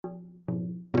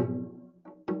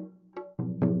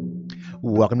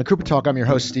Welcome to Cooper Talk. I'm your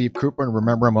host, Steve Cooper, and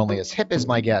remember, I'm only as hip as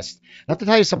my guest. I have to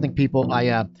tell you something, people.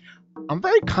 I'm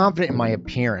very confident in my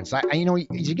appearance. As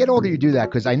you get older, you do that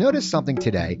because I noticed something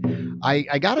today.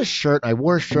 I got a shirt. I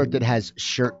wore a shirt that has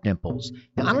shirt dimples.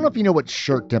 Now, I don't know if you know what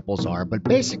shirt dimples are, but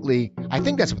basically, I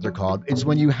think that's what they're called. It's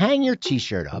when you hang your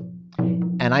T-shirt up,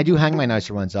 and I do hang my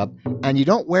nicer ones up, and you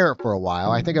don't wear it for a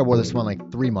while. I think I wore this one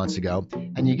like 3 months ago,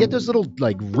 and you get those little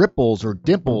like ripples or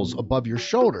dimples above your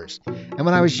shoulders. And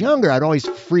when I was younger, I'd always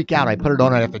freak out. I put it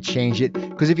on, I'd have to change it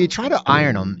because if you try to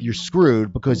iron them, you're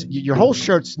screwed because your whole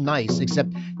shirt's nice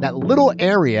except that little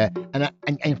area. And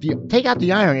if you take out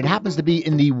the iron, it happens to be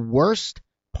in the worst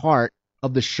part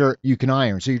of the shirt you can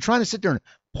iron. So you're trying to sit there and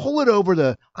pull it over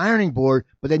the ironing board,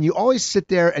 but then you always sit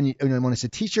there and when it's a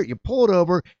t-shirt, you pull it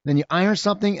over, and then you iron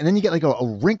something, and then you get like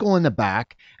a wrinkle in the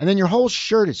back, and then your whole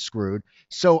shirt is screwed.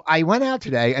 So I went out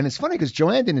today, and it's funny because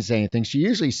Joanne didn't say anything. She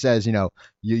usually says,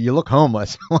 you look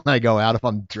homeless when I go out if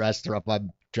I'm dressed or if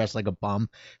I'm dressed like a bum.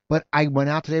 But I went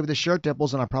out today with the shirt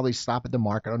dimples, and I'll probably stop at the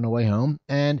market on the way home,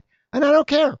 and I don't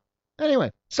care.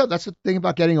 Anyway, so that's the thing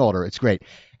about getting older. It's great.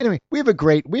 Anyway, we have a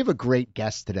great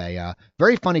guest today.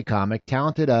 Very funny comic,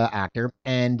 talented actor,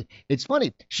 and it's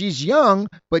funny. She's young,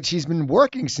 but she's been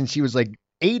working since she was like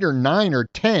 8 or 9 or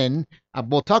 10.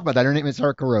 We'll talk about that. Her name is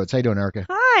Erica Rhodes. How you doing, Erica?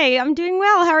 Hi, I'm doing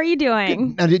well. How are you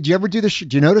doing? Now, did you ever do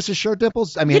do you notice the shirt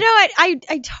dimples? I You mean, know what?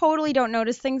 I totally don't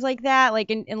notice things like that,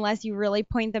 like unless you really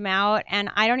point them out. And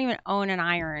I don't even own an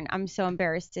iron. I'm so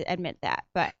embarrassed to admit that.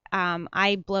 But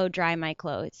I blow dry my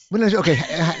clothes. okay,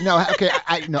 no, okay,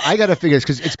 no, I got to figure this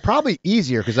because it's probably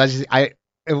easier because if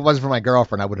it wasn't for my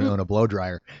girlfriend, I wouldn't own a blow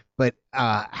dryer. But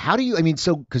how do you? I mean,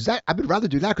 so because that I would rather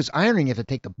do that because ironing, you have to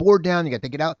take the board down, you got to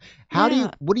take it out.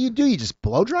 Yeah. What do you do? You just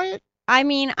blow dry it? I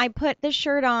mean, I put the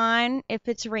shirt on. If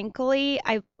it's wrinkly,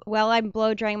 while I'm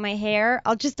blow drying my hair,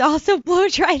 I'll just also blow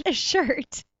dry the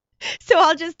shirt. So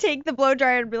I'll just take the blow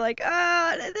dryer and be like,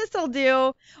 this'll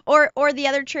do. Or the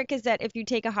other trick is that if you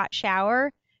take a hot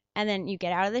shower and then you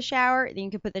get out of the shower, then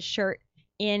you can put the shirt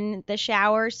in the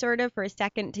shower sort of for a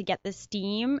second to get the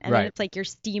steam, and then Right. it's like you're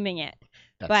steaming it.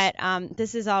 That's But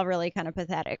this is all really kind of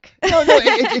pathetic. no,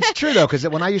 it's true though because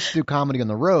when I used to do comedy on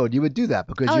the road, you would do that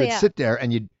because Oh you would yeah. sit there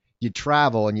and you'd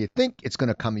travel and you think it's going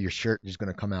to come your shirt is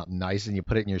going to come out nice and you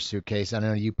put it in your suitcase. I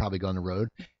know you probably go on the road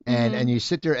and Mhm. you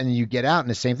sit there and you get out and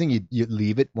the same thing you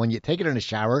leave it when you take it in the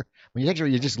shower. When you take it,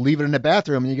 you just leave it in the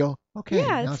bathroom and you go, okay,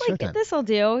 Yeah, now it's it's like showtime. this'll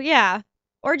do. Yeah.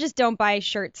 Or just don't buy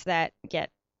shirts that get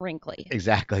wrinkly.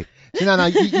 Exactly. So now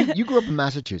you grew up in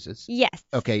Massachusetts. Yes.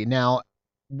 Okay, now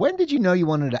when did you know you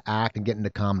wanted to act and get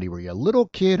into comedy? Were you a little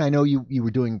kid? I know you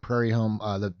were doing Prairie Home,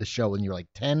 the show when you were like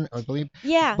 10, I believe.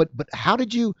 Yeah. But how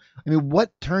did you? I mean,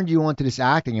 what turned you on to this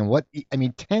acting and what? I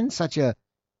mean, 10 such a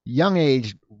young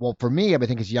age. Well, for me, I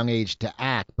think it's young age to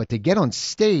act, but to get on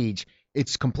stage,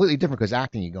 it's completely different because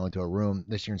acting, you go into a room,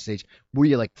 this year on stage. Were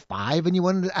you like 5 and you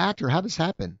wanted to act, or how did this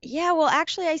happen? Yeah, well,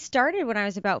 actually, I started when I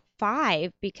was about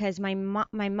 5 because my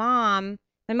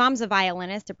mom's a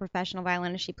violinist, a professional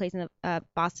violinist. She plays in the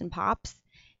Boston Pops,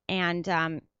 and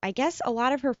I guess a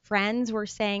lot of her friends were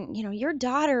saying, your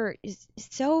daughter is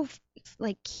so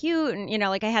like cute, and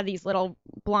like I had these little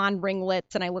blonde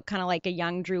ringlets, and I look kind of like a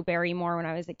young Drew Barrymore when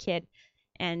I was a kid.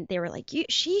 And they were like, you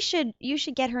should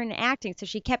get her into acting. So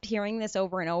she kept hearing this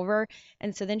over and over.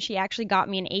 And so then she actually got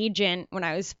me an agent when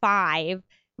I was 5.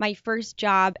 My first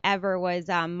job ever was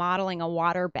modeling a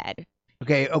waterbed.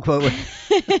 Okay, okay.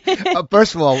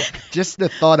 First of all, just the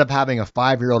thought of having a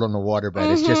 5-year-old on the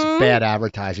waterbed is just Mhm. bad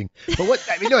advertising. But what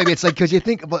I mean, no, I mean, it's like because you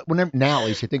think, but whenever now at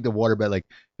least you think the waterbed, like,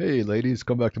 hey, ladies,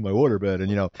 come back to my waterbed,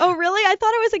 and Oh, really? I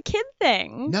thought it was a kid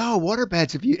thing. no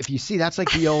waterbeds. If you see, that's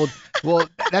like the old, well,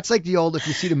 that's like the old. If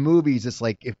you see the movies, it's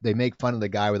like if they make fun of the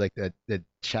guy with like the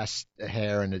chest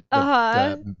hair and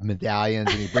Uh-huh. the medallions,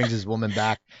 and he brings his woman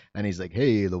back, and he's like,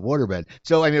 hey, the waterbed.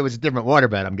 So I mean, it was a different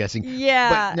waterbed, I'm guessing. But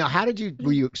Yeah. now, how did you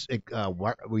were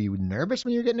you nervous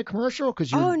when you were getting a commercial?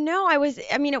 Because Oh you no,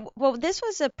 I mean, well, this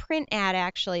was a print ad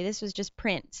actually. This was just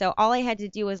print. So all I had to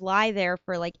do was lie there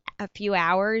for like a few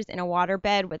hours in a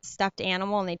waterbed with stuffed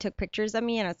animal, and they took pictures of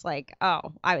me, and it's like, oh,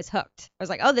 I was hooked. I was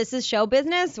like, oh, this is show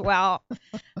business. Well,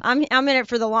 I'm in it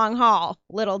for the long haul.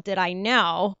 Little did I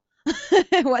know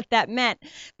what that meant.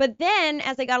 But then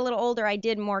as I got a little older, I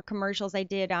did more commercials. I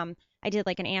did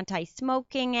like an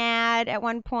anti-smoking ad at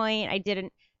one point. I did an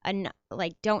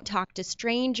like don't talk to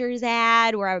strangers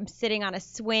ad where I'm sitting on a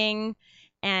swing,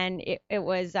 and it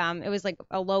was like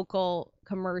a local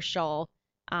commercial,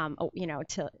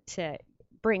 to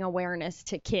bring awareness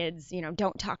to kids,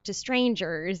 don't talk to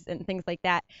strangers and things like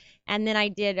that. And then I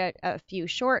did a few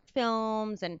short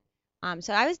films, and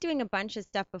So I was doing a bunch of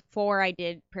stuff before I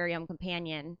did Prairie Home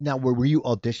Companion. Now, were you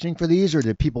auditioning for these, or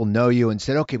did people know you and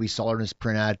said, "Okay, we saw her in this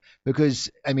print ad"? Because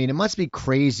I mean, it must be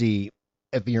crazy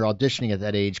if you're auditioning at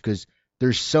that age, because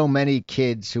there's so many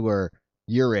kids who are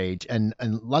your age, and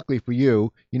luckily for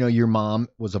you, your mom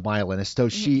was a violinist, so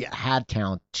Mhm. she had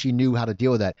talent. She knew how to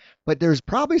deal with that. But there's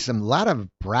probably some lot of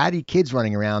bratty kids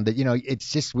running around that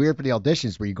it's just weird for the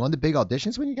auditions. Were you going to big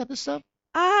auditions when you got this stuff?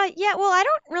 Yeah, well, I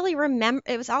don't really remember.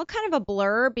 It was all kind of a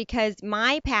blur because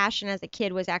my passion as a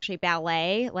kid was actually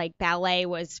ballet. Like ballet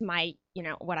was my,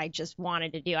 what I just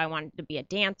wanted to do. I wanted to be a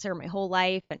dancer my whole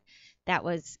life, and that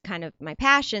was kind of my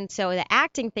passion. So the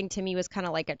acting thing to me was kind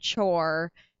of like a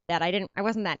chore that I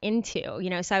wasn't that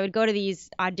into. So I would go to these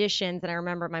auditions, and I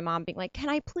remember my mom being like, "Can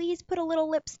I please put a little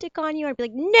lipstick on you?" I'd be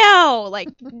like, "No, like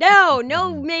no,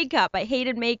 no makeup." I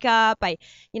hated makeup. I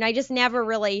just never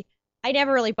really. I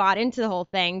never really bought into the whole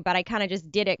thing, but I kind of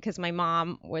just did it because my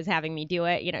mom was having me do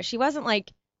it. She wasn't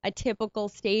like a typical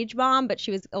stage mom, but she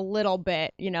was a little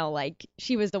bit, like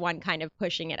she was the one kind of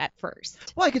pushing it at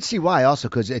first. Well, I could see why also,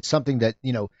 because it's something that,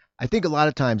 I think a lot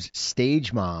of times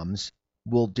stage moms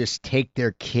will just take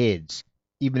their kids,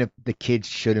 even if the kids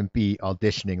shouldn't be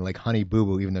auditioning, like Honey Boo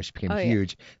Boo, even though she became Oh yeah.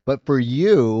 huge. But for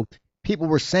you, people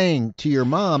were saying to your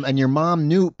mom, and your mom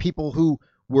knew people who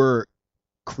were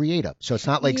creative. So it's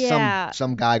not like some Yeah.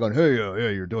 some guy going, "Hey, yeah,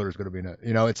 your daughter's gonna be in it."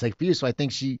 It's like for you. So I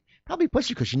think she probably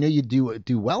pushed you because she knew you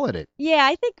do well at it. Yeah,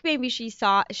 I think maybe she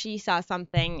saw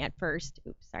something at first.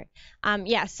 Oops, sorry.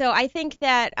 Yeah, so I think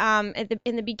that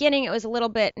in the beginning it was a little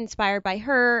bit inspired by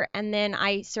her, and then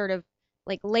I sort of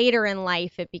like later in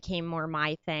life it became more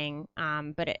my thing.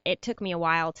 But it took me a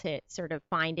while to sort of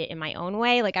find it in my own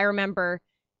way. Like I remember,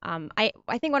 I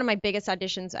think one of my biggest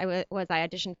auditions I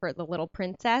auditioned for The Little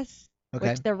Princess,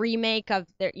 Okay. which the remake of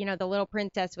The Little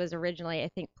Princess was originally I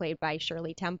think played by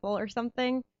Shirley Temple or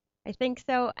something. I think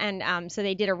so. And so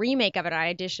they did a remake of it.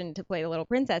 I auditioned to play the Little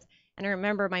Princess, and I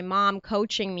remember my mom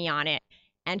coaching me on it,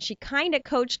 and she kind of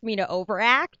coached me to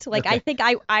overact. Like I Okay. think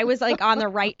I was like on the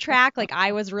right track. Like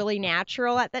I was really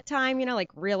natural at that time, like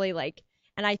really like.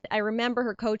 And I remember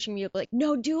her coaching me like,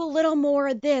 no, do a little more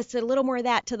of this, a little more of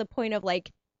that, to the point of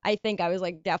like I think I was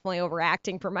like definitely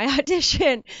overacting for my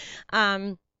audition.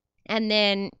 Um, and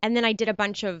then I did a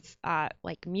bunch of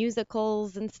like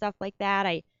musicals and stuff like that.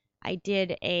 I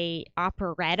did a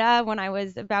operetta when I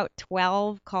was about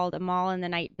 12 called Amal and the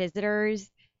Night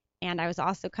Visitors. And I was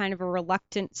also kind of a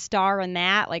reluctant star in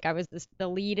that. Like I was the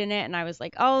lead in it, and I was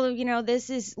like, oh, this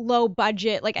is low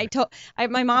budget. Like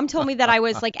my mom told me that I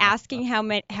was like asking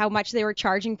how much they were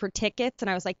charging for tickets, and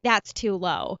I was like, that's too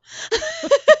low.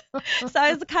 So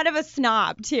I was kind of a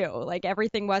snob too. Like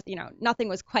everything was, nothing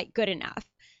was quite good enough.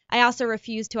 I also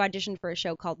refused to audition for a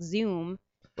show called Zoom,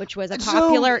 which was a Zoom.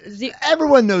 popular.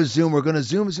 Everyone knows Zoom. We're gonna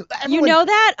Zoom. You Everyone. know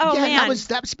that? Oh Yeah, man,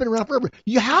 that's been around forever.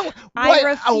 You how I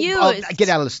what? Oh, get refused.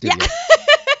 out of the Yeah, studio.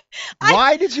 I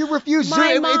Why did you refuse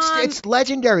my Zoom? It's mom. it's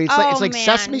legendary. Oh It's like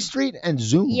Sesame man. Street and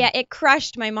Zoom. Yeah, it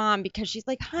crushed my mom because she's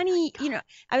like, honey,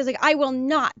 I was like, I will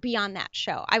not be on that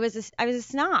show. I was a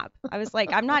snob. I was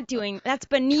like, I'm not doing that's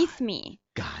beneath me.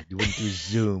 God, you went through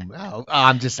Zoom. I'm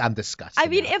I disgusted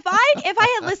mean, now. if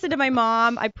I had listened to my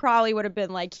mom, I probably would have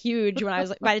been like huge when I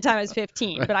was by the time I was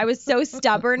 15. But I was so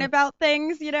stubborn about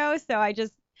things. So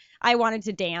I wanted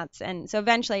to dance, and so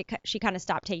eventually she kind of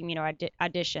stopped taking me to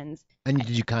auditions. And did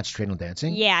you concentrate on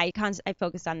dancing? Yeah, I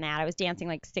focused on that. I was dancing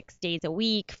like 6 days a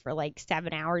week for like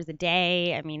 7 hours a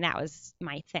day. I mean, that was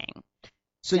my thing.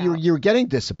 So you were So, you were getting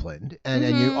disciplined, and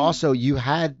you mhm. also you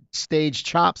had stage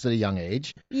chops at a young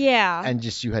age, Yeah. and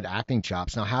just you had acting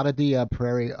chops. Now, how did the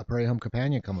Prairie Home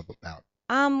Companion come about?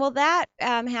 Well, that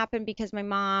happened because my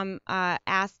mom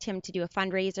asked him to do a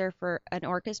fundraiser for an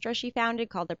orchestra she founded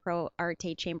called the Pro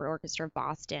Arte Chamber Orchestra of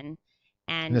Boston.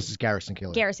 And And this is Garrison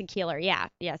Keillor. Garrison Keillor, yeah,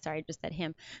 yeah. Sorry, I just said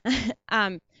him.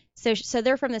 um, so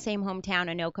they're from the same hometown,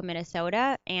 Anoka,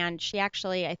 Minnesota, and she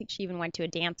actually, I think she even went to a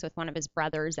dance with one of his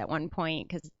brothers at one point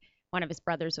because one of his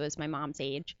brothers was my mom's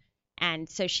age. And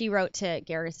so she wrote to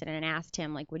Garrison and asked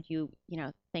him, like, would you,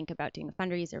 think about doing a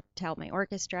fundraiser to help my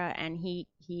orchestra? And he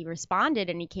responded,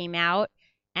 and he came out.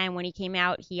 And when he came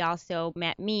out, he also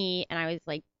met me, and I was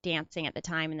like dancing at the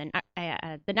time, and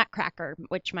then the Nutcracker,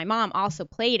 which my mom also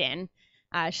played in.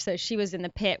 So she was in the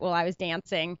pit while I was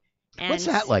dancing, What's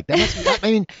and that like? That must be.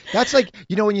 I mean, that's like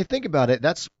when you think about it,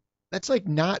 that's like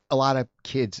not a lot of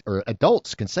kids or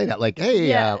adults can say that. Like, hey,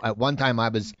 yeah, at one time I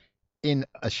was in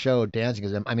a show dancing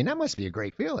as them. I mean, that must be a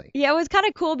great feeling. Yeah, it was kind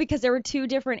of cool because there were two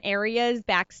different areas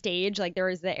backstage. Like there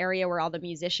was the area where all the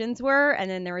musicians were, and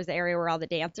then there was the area where all the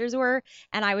dancers were.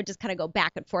 And I would just kind of go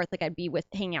back and forth. Like I'd be with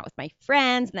hanging out with my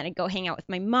friends, and then I'd go hang out with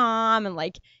my mom, and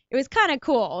like it was kind of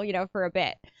cool, for a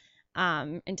bit.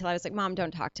 Until I was like, Mom,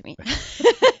 don't talk to me.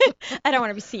 I don't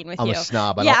want to be seen with I'm you. a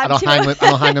snob. Yeah, I don't hang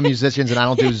with musicians, and I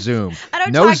don't do Zoom. I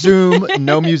don't No talk Zoom,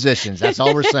 no musicians. That's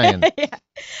all we're saying. Yeah.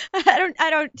 I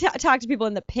don't talk to people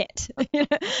in the pit.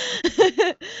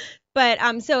 But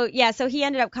so he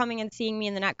ended up coming and seeing me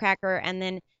in the Nutcracker, and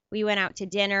then we went out to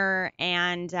dinner,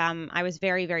 and I was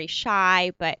very, very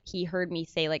shy, but he heard me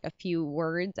say like a few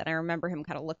words, and I remember him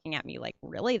kind of looking at me like,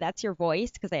 really, that's your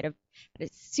voice? Because I had a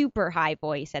super high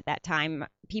voice at that time.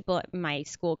 People at my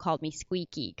school called me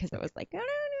Squeaky because it was like, no, no, no,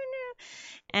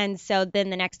 no. And so then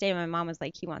the next day, my mom was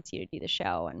like, he wants you to do the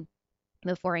show, and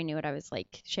before I knew it, I was like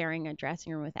sharing a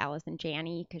dressing room with Allison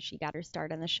Janney because she got her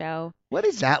start on the show. What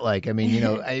is that like? I mean,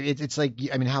 it's like,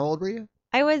 I mean, how old were you?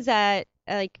 I was at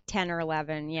like 10 or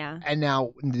 11, yeah. And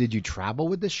now, did you travel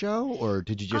with the show, or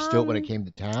did you just do it when it came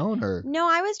to town, or? No,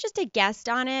 I was just a guest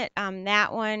on it.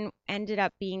 That one ended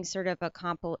up being sort of a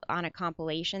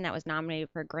compilation that was nominated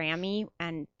for a Grammy,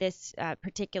 and this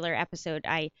particular episode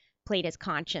I played as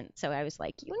Conscience. So I was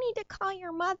like, you need to call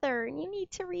your mother, and you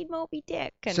need to read Moby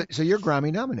Dick. And So you're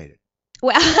Grammy nominated.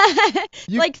 well,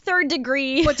 You- like third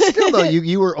degree. But still, though,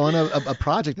 you were on a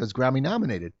project that's Grammy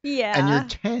nominated, Yeah. and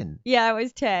you're 10. Yeah, I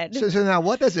was 10. So now,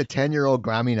 what does a 10-year-old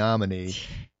Grammy nominee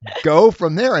go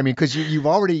from there? I mean, because you've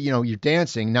already, you're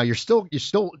dancing. Now you're still,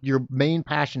 your main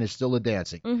passion is still the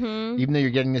dancing. Mm-hmm. Even though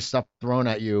you're getting this stuff thrown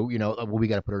at you, well, we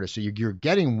got to put her to. So you're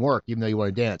getting work, even though you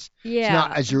want to dance. Yeah.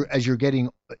 So now, as you're getting,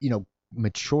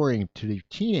 maturing to the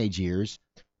teenage years,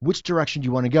 which direction do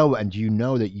you want to go? And do you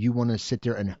know that you want to sit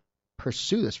there and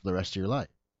pursue this for the rest of your life?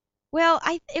 Well,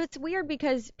 it's weird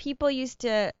because people used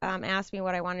to ask me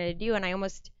what I wanted to do, and I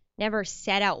almost never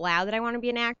said out loud that I want to be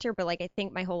an actor, but like I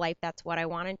think my whole life that's what I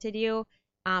wanted to do.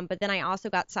 But then I also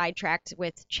got sidetracked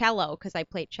with cello because I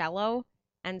played cello,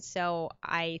 and so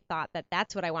I thought that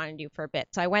that's what I wanted to do for a bit.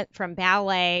 So I went from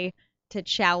ballet to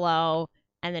cello,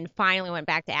 and then finally went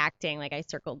back to acting. Like I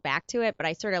circled back to it, but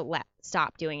I sort of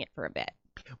stopped doing it for a bit.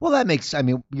 Well, that makes. I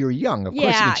mean, you're young. Of course, you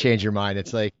Yeah. can change your mind.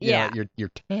 It's like, Yeah.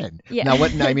 you're 10. Yeah. Now,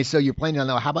 what? I mean, so you're playing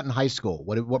now. How about in high school?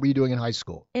 What were you doing in high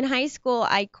school? In high school,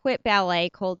 I quit ballet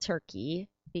cold turkey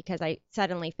because I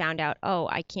suddenly found out, oh,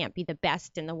 I can't be the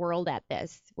best in the world at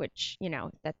this, which,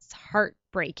 that's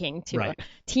heartbreaking to Right. a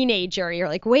teenager. You're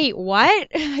like, wait, what?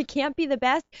 I can't be the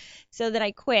best. So then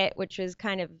I quit, which was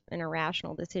kind of an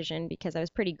irrational decision because I was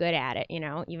pretty good at it,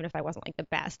 even if I wasn't like the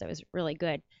best, I was really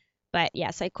good. But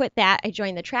yeah, so I quit that. I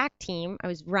joined the track team. I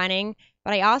was running,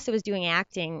 but I also was doing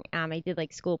acting. I did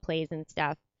like school plays and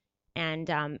stuff. And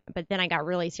but then I got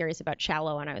really serious about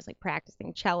cello, and I was like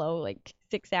practicing cello like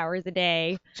 6 hours a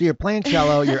day. So you're playing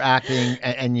cello, you're acting,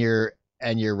 and you're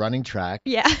running track.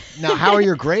 Yeah. Now, how are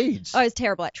your grades? Oh, I was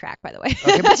terrible at track, by the way.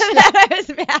 Okay, but still- That I was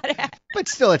bad at. But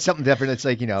still, it's something different. It's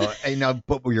like,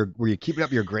 but were you keeping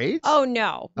up your grades? Oh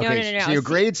no, no, Okay, no, no. so your See-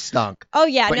 grades stunk, Oh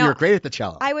yeah, but no. you were great at the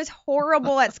cello. I was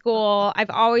horrible at school. I've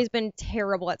always been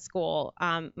terrible at school.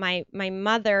 My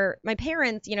mother, my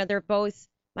parents, they're both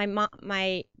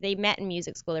they met in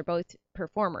music school. They're both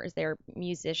performers. They're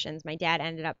musicians. My dad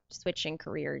ended up switching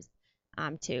careers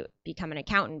to become an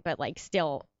accountant, but like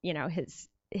still, his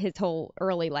whole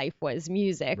early life was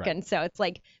music. Right. And so it's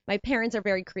like my parents are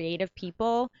very creative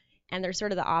people, and they're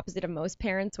sort of the opposite of most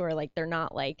parents where like they're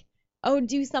not like, oh,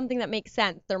 do something that makes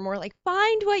sense. They're more like,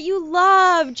 find what you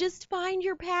love, just find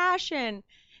your passion.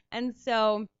 And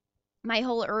so my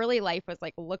whole early life was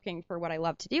like looking for what I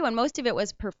loved to do, and most of it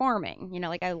was performing.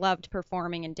 Like I loved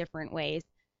performing in different ways.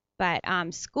 But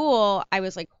school, I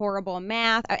was like horrible in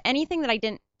math. Anything that I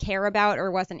didn't care about or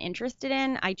wasn't interested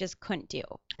in, I just couldn't do.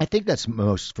 I think that's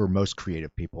for most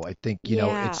creative people. I think,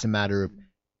 Yeah. it's a matter of,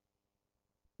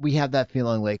 we have that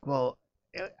feeling like, well,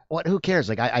 who cares?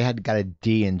 Like I had got a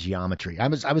D in geometry. I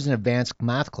was in advanced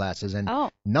math classes, and Oh,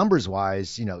 numbers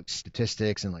wise,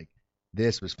 statistics and like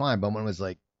this was fine. But when it was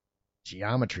like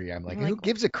geometry, I'm like, You're who like,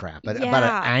 gives a crap about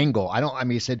yeah. an angle? I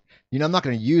mean, he said, I'm not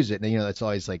going to use it. And that's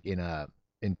always like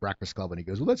in Breakfast Club when he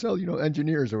goes, well, that's how,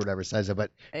 engineers or whatever says it.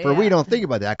 But we yeah. don't think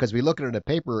about that because we look at it in a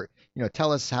paper,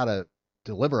 tell us how to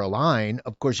deliver a line.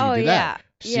 Of course you can Oh, do yeah. that.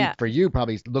 See, Yeah. for you,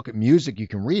 probably look at music, you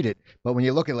can read it. But when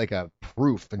you look at like a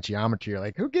proof in geometry, you're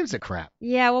like, who gives a crap?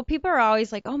 Yeah, well, people are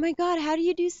always like, "Oh my God, how do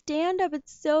you do stand up?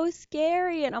 It's so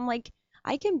scary." And I'm like,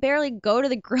 I can barely go to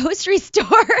the grocery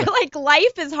store. Like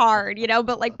life is hard,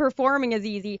 but like performing is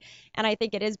easy. And I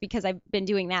think it is because I've been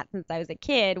doing that since I was a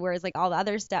kid, whereas like all the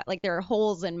other stuff, like there are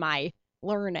holes in my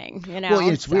learning, Well,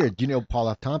 it's So, weird. Do you know Paul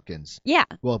F. Tompkins? yeah,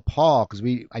 Well, Paul, because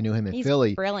I knew him in he's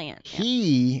Philly. brilliant. Yeah.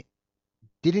 He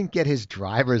didn't get his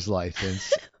driver's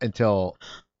license until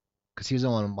because he was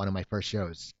on one of my first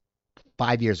shows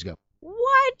 5 years ago.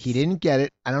 What? He didn't get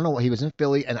it. I don't know. He was in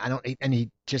Philly, and I don't. And he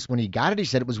just when he got it, he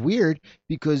said it was weird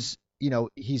because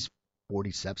he's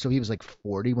 47, so he was like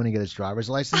 40 when he got his driver's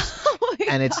license, Oh my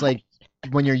and it's God. like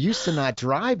when you're used to not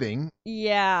driving, and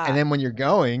Yeah. then when you're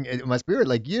going, it must be weird.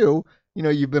 Like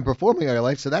you've been performing all your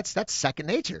life, so that's second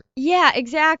nature. Yeah,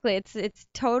 exactly. It's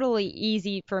totally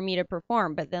easy for me to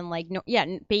perform, but then like no, yeah,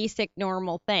 basic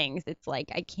normal things, it's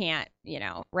like I can't,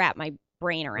 wrap my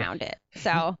brain around it.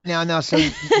 So, Now, so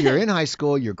you're in high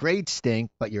school, your grades stink,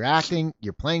 but you're acting,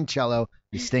 you're playing cello,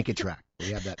 you stink at track.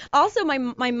 We have that. also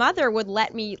my mother would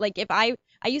let me like if I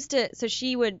used to so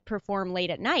she would perform late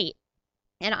at night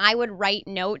and I would write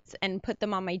notes and put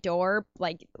them on my door,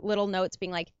 like little notes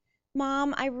being like,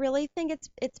 "Mom, I really think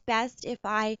it's best if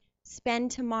I spend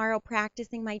tomorrow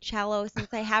practicing my cello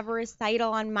since I have a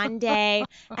recital on Monday,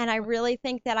 and I really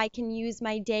think that I can use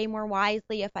my day more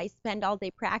wisely if I spend all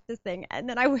day practicing." And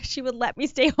then I wish she would let me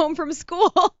stay home from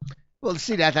school. Well,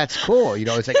 see that's cool.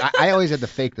 It's like I always had to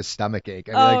fake the stomach ache.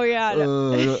 I'd be Oh like, yeah.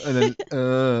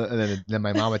 and then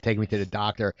my mom would take me to the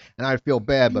doctor, and I'd feel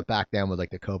bad. But back then, with like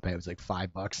the copay, it was like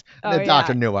 $5. And Oh the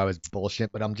doctor yeah, knew I was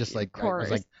bullshit, but I'm just of like, I was course.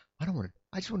 like, I don't want to.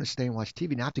 I just want to stay and watch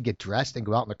TV, not have to get dressed and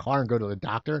go out in the car and go to the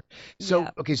doctor. So, Yeah.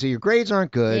 okay, so your grades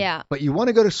aren't good, Yeah. but you want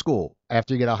to go to school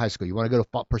after you get out of high school. You want to go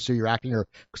to pursue your acting, or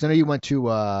because I know you went to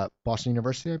Boston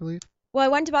University, I believe. Well, I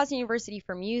went to Boston University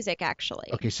for music, actually.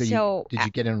 Okay, so So did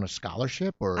you get in on a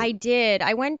scholarship or? I did.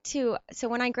 So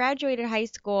when I graduated high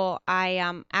school, I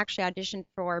actually auditioned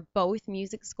for both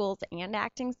music schools and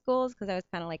acting schools because I was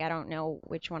kind of like, I don't know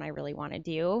which one I really want to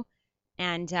do.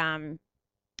 And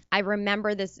I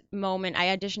remember this moment.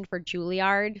 I auditioned for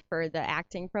Juilliard for the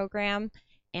acting program,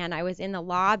 and I was in the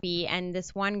lobby, and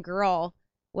this one girl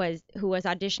who was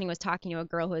auditioning was talking to a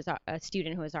girl who was a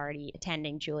student who was already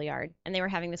attending Juilliard, and they were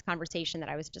having this conversation that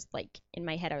I was just like in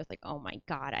my head. I was like, oh my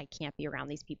God, I can't be around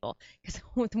these people because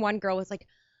with one girl was like,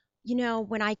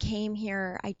 when I came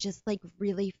here, I just like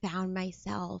really found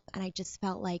myself, and I just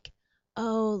felt like,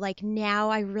 oh, like now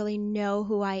I really know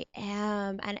who I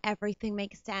am, and everything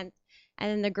makes sense. And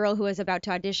then the girl who was about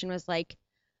to audition was like,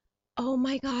 "Oh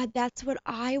my God, that's what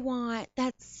I want.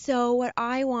 That's so what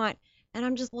I want." And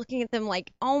I'm just looking at them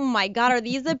like, "Oh my God, are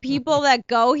these the people that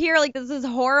go here? Like, this is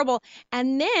horrible."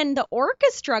 And then the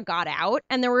orchestra got out,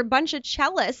 and there were a bunch of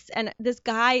cellists, and this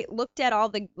guy looked at all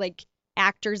the like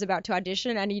actors about to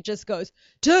audition, and he just goes,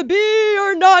 "To be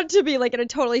or not to be," like in a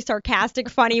totally sarcastic,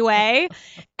 funny way.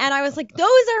 And I was like,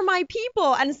 "Those are my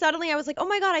people." And suddenly I was like, "Oh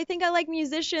my God, I think I like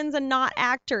musicians and not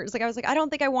actors." Like I was like, "I don't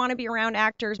think I want to be around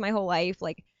actors my whole life.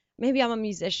 Like maybe I'm a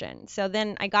musician." So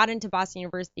then I got into Boston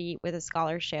University with a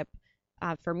scholarship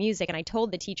for music, and I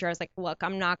told the teacher, I was like, "Look,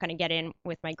 I'm not going to get in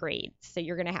with my grades, so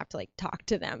you're going to have to like talk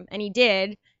to them." And he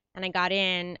did, and I got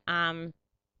in, and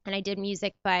I did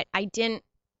music, but I didn't.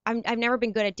 I've never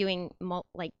been good at doing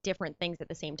like different things at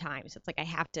the same time. So it's like I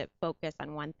have to focus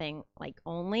on one thing like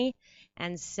only.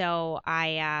 And so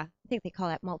I think they call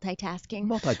that multitasking.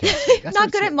 Multitasking. That's what Not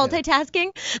it's good at yeah.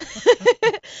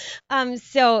 multitasking.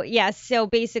 So yeah, so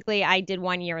basically I did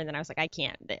 1 year and then I was like, I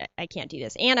can't do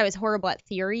this. And I was horrible at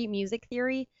theory, music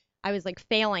theory. I was like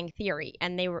failing theory,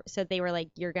 and they were like,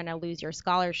 you're gonna lose your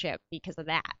scholarship because of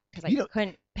that, because I You know,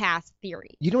 couldn't pass theory.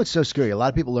 you know what's so scary? A lot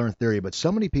of people learn theory, but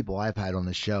so many people I've had on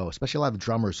the show, especially a lot of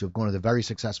drummers who have gone to very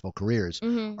successful careers,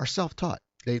 Hmm. are self-taught.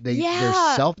 They're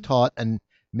Yeah. self-taught, and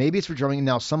maybe it's for drumming.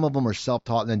 Now, some of them are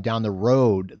self-taught, and then down the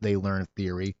road they learn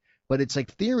theory. But it's like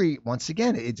theory. Once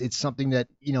again, it's something that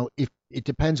if it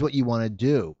depends what you want to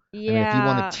do. I mean, if you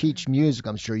want Yeah. to teach music,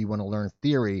 I'm sure you want to learn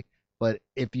theory. But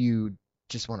if you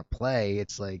just want to play,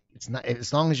 it's like it's not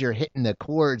as long as you're hitting the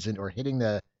chords or hitting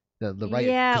the right.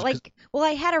 Yeah, Because like, well,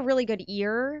 I had a really good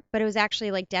ear, but it was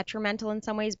actually like detrimental in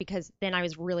some ways because then I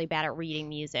was really bad at reading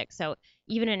music. So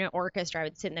even in an orchestra, I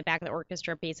would sit in the back of the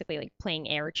orchestra basically like playing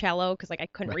air cello because like I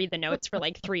couldn't read the notes for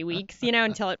like 3 weeks,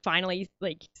 until it finally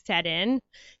like set in.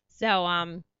 So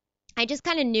I just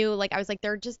kind of knew like I was like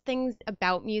there are just things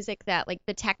about music that like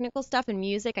the technical stuff in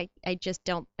music, I just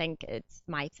don't think it's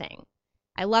my thing.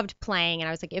 I loved playing, and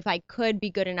I was like, if I could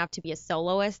be good enough to be a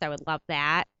soloist, I would love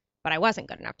that. but I wasn't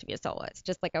good enough to be a soloist,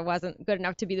 just like I wasn't good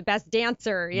enough to be the best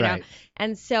dancer, you know. Right.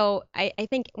 And so I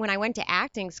think when I went to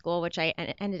acting school, which I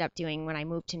ended up doing when I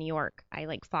moved to New York, I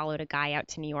like followed a guy out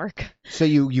to New York. So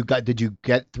did you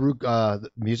get through the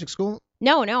music school?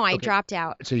 No, no, I Okay. dropped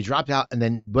out So you dropped out, and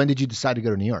then when did you decide to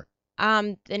go to New York?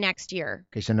 the next year.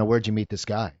 Okay, so now where'd you meet this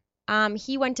guy?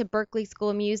 He went to Berklee School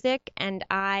of Music, and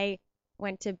I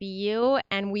went to BU,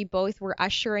 and we both were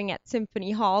ushering at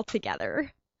Symphony Hall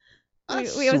together.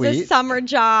 That's It was a sweet. summer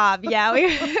job. Yeah, we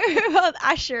were both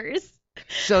ushers.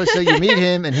 So you meet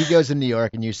him, and he goes to New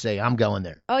York, and you say, "I'm going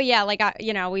there." Oh yeah, like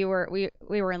we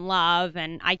were in love,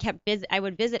 and I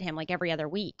would visit him like every other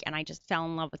week, and I just fell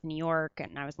in love with New York,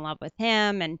 and I was in love with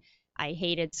him, and I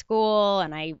hated school,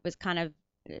 and I was kind of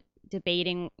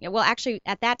debating. Well, actually,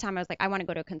 at that time, I was like, I want to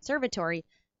go to a conservatory,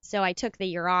 so I took the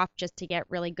year off just to get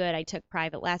really good. I took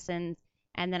private lessons,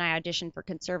 and then I auditioned for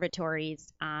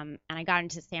conservatories, and I got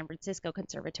into San Francisco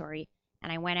Conservatory,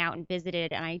 and I went out and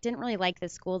visited, and I didn't really like the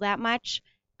school that much.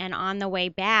 And on the way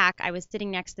back, I was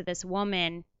sitting next to this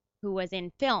woman who was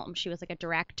in film. She was like a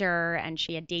director, and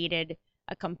she had dated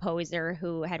a composer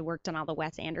who had worked on all the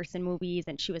Wes Anderson movies,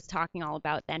 and she was talking all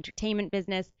about the entertainment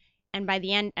business. And by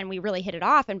the end, and we really hit it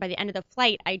off. And by the end of the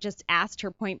flight, I just asked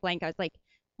her point blank, I was like,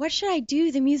 what should I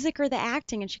do, the music or the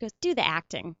acting? And she goes, do the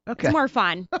acting. Okay. It's more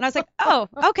fun. And I was like, oh,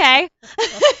 okay.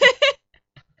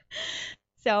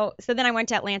 So then I went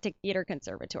to Atlantic Theater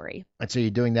Conservatory. And so you're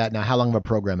doing that now. How long of a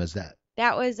program is that?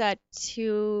 That was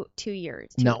 2 years,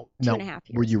 No, two no. and a half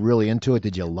years. Were you really into it?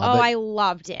 Did you love Oh, it? I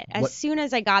loved it. As What? soon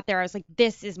as I got there, I was like,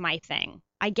 this is my thing.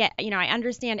 I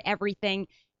understand everything,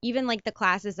 even like the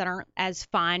classes that aren't as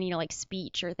fun, like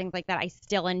speech or things like that, I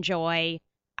still enjoy.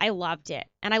 I loved it.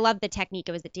 And I loved the technique.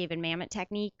 It was the David Mamet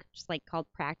technique, just like called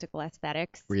practical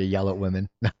aesthetics. Were you yell at women?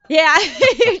 Yeah,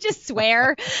 just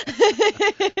swear.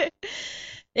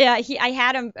 Yeah, I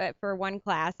had him for one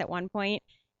class at one point,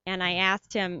 and I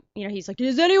asked him, he's like,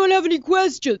 does anyone have any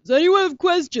questions? Anyone have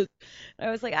questions? I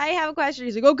was like, I have a question.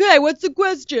 He's like, okay, what's the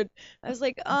question? I was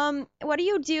like, what do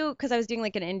you do? Because I was doing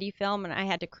like an indie film, and I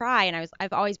had to cry, and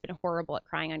I've always been horrible at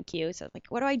crying on cue. So I was like,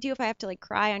 what do I do if I have to like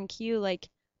cry on cue, like,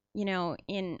 in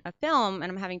a film,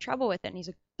 and I'm having trouble with it? And he's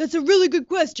like, that's a really good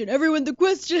question. Everyone, the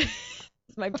question.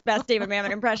 It's my best David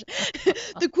Mamet impression.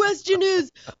 The question is,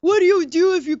 what do you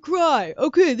do if you cry?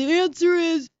 Okay, the answer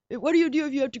is, what do you do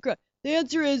if you have to cry? The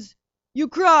answer is, you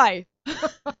cry.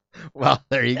 Well,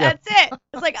 there you go. That's it.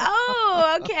 It's like,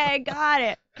 oh, okay, got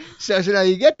it. So now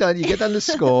you get done to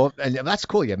school, and that's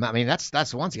cool. Yeah, I mean,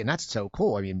 that's once again, that's so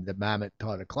cool. I mean, the Mamet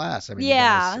taught a class. I mean,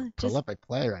 Yeah, the guy's a just prolific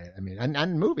playwright. I mean,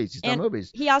 and movies. He's done and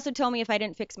movies he also told me if I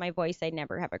didn't fix my voice, I'd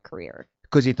never have a career.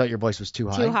 because he thought your voice was too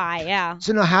high. Too high, yeah.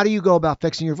 So now, how do you go about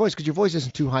fixing your voice? Because your voice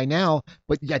isn't too high now,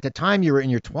 but at the time you were in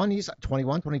your 20s,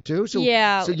 21, 22. So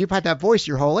Yeah. so you've had that voice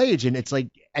your whole age, and it's like,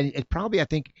 and it probably, I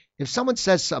think, if someone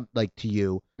says something like to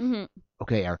you, hmm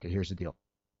okay, Erica, here's the deal.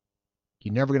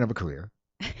 You're never gonna have a career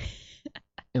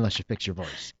unless you fix your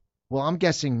voice. Well, I'm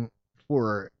guessing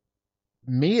for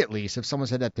me at least, if someone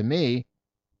said that to me,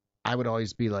 I would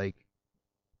always be like,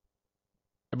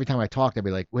 every time I talked, I'd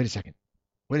be like, wait a second,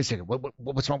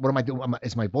 what's wrong? What am I doing?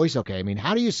 Is my voice okay? I mean,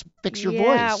 how do you fix your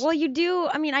Yeah, voice? well, you do.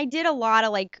 I mean, I did a lot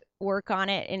of like work on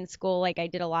it in school. Like I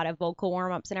did a lot of vocal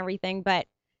warm-ups and everything, but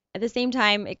at the same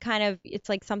time, it's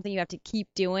like something you have to keep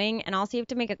doing, and also you have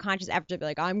to make a conscious effort to be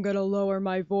like, I'm gonna lower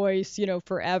my voice,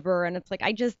 forever. And it's like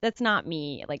that's not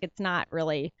me. Like it's not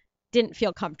really didn't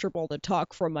feel comfortable to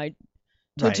talk from my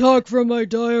Right.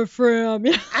 diaphragm.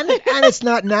 And it's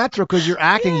not natural because you're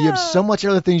acting. You have Yeah. so much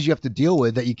other things you have to deal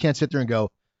with that you can't sit there and go,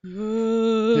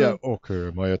 Yeah. okay,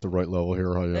 am I at the right level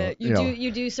here?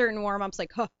 You do certain warm-ups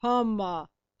like ha humma,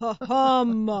 ha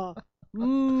humma,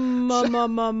 ma ma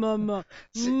ma ma ma ma.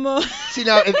 See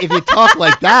now, if you talk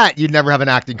like that, you'd never have an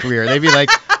acting career. They'd be like,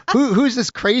 who's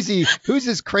this crazy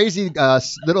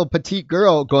little petite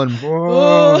girl going?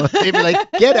 Whoa. They'd be like,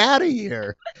 get out of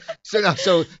here. So now,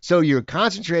 so you're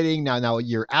concentrating now.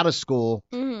 You're out of school,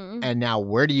 hmm and now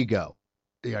where do you go?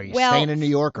 Are you Well, staying in New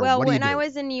York, or Well, what do you when do? I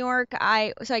was in New York,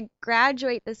 I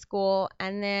graduate the school,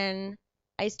 and then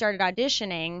I started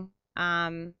auditioning.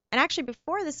 And actually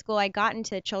before the school, I got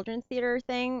into a children's theater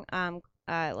thing,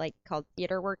 like called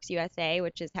TheaterWorks USA,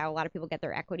 which is how a lot of people get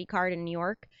their equity card in New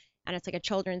York. And it's like a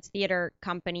children's theater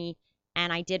company.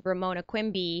 And I did Ramona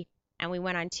Quimby, and we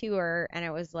went on tour, and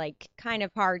it was like kind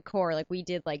of hardcore. Like we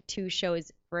did like 2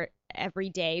 shows for every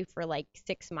day for like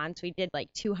 6 months. We did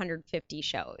like 250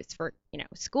 shows for,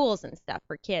 schools and stuff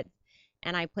for kids.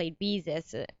 And I played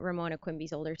Beezus, Ramona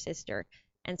Quimby's older sister.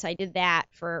 And so I did that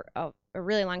for a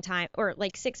really long time, or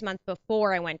like 6 months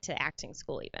before I went to acting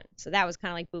school even. So that was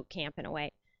kind of like boot camp in a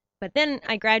way. But then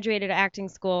I graduated acting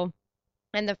school,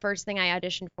 and the first thing I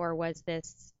auditioned for was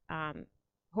this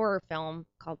horror film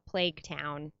called Plague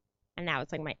Town, and that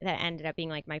was like that ended up being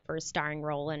like my first starring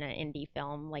role in an indie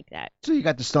film like that. So you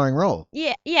got the starring role,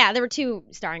 Yeah, there were two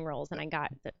starring roles, and I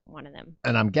got one of them.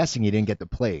 and I'm guessing you didn't get the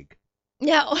plague.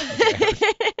 No.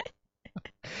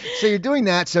 So you're doing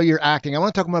that. So you're acting. I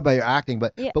want to talk more about your acting,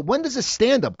 but Yeah. but when does the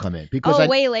stand up come in? Because Oh,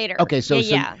 way later. okay, so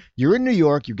yeah. you're in New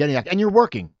York, you're getting and you're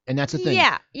working, and that's the thing.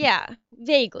 Yeah,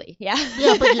 vaguely, yeah.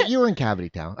 Yeah, but you were in Cavity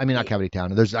Town. I mean, not Cavity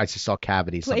Town. I just saw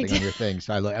Cavity Plague something on your thing,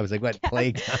 so I was like, what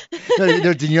Plague Town?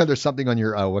 No, there's something on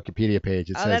your Wikipedia page.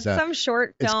 It Oh, says that's some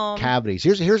short it's film. cavities.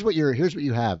 Here's what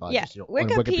you have. Yeah, Just, on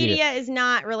Wikipedia is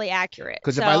not really accurate.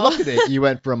 Because so. if I looked at it, you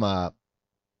went from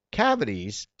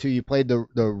cavities to you played the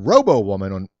Robo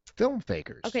Woman on Film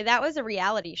Fakers. Okay, that was a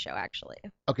reality show actually.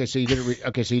 Okay, so you did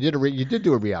you did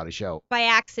do a reality show. By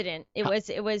accident. It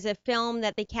was a film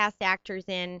that they cast actors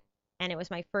in, and it was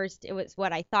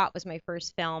what I thought was my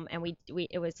first film, and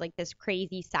it was like this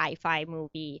crazy sci-fi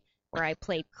movie where I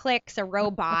played Clicks, a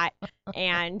robot,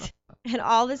 and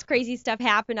all this crazy stuff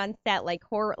happened on set, like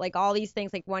horror, like all these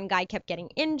things, like one guy kept getting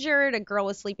injured, a girl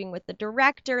was sleeping with the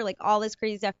director, like all this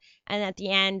crazy stuff, and at the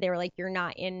end they were like, you're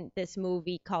not in this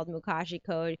movie called Mukashi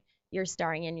Code, you're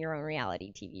starring in your own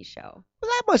reality TV show.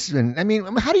 Well, that must have been. I mean,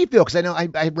 how do you feel? Because I know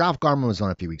Ralph Garman was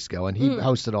on a few weeks ago, and he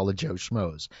hosted all the Joe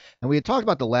Schmoes, and we had talked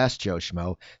about the last Joe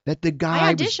Schmo. That the guy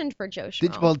I auditioned for Joe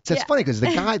Schmo. Well, that's funny because the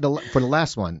guy for the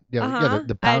last one,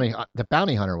 the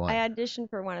bounty hunter one. I auditioned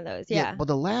for one of those. Yeah. Well,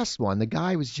 the last one, the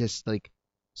guy was just like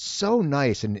so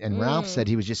nice, and Ralph said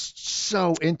he was just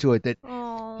so into it that.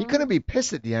 He couldn't be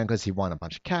pissed at the end because he won a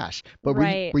bunch of cash. But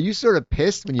were you sort of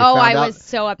pissed when you found out? Oh, I was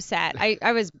so upset.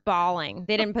 I was bawling.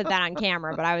 They didn't put that on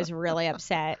camera, but I was really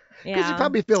upset. Yeah. Because you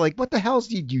probably feel like, what the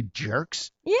hell's you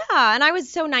jerks? Yeah, and I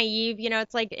was so naive.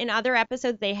 It's like in other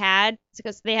episodes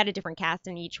because they had a different cast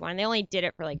in each one. They only did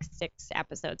it for like 6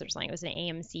 episodes or something. It was an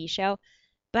AMC show.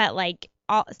 But like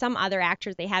some other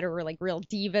actors they had were like real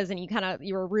divas, and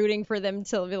you were rooting for them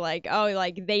to be like, oh,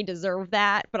 like they deserve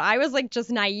that. But I was like just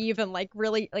naive and like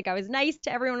really like I was nice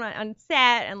to everyone on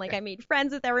set, and like I made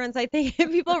friends with everyone. So I think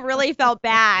people really felt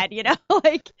bad,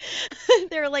 like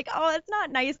they were like, oh, it's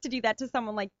not nice to do that to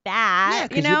someone like that,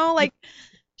 like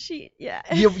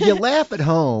you laugh at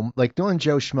home, like during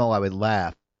Joe Schmo I would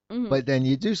laugh, but then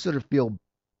you do sort of feel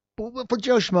for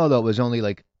Joe Schmo though it was only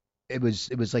like it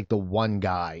was like the one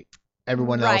guy.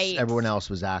 Everyone else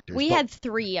was actors. We had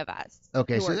 3 of us.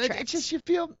 Okay, so it's just you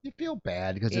feel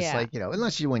bad because it's like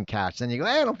unless you win cash, then you go,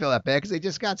 I don't feel that bad because they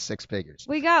just got 6 figures.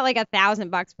 We got like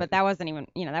 $1,000, but that wasn't even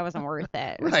that wasn't worth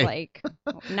it. It was like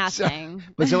nothing.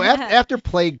 So after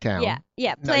Plague Town,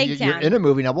 Plague Town. You're in a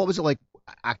movie now. What was it like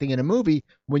acting in a movie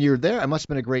when you were there? It must have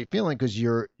been a great feeling because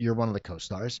you're one of the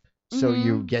co-stars, so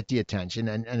you get the attention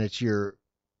and it's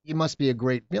you must be a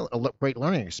great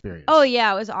learning experience. Oh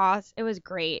yeah, it was awesome. It was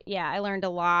great. Yeah, I learned a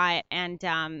lot, and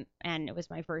it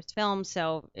was my first film,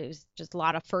 so it was just a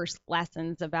lot of first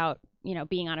lessons about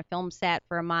being on a film set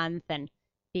for a month and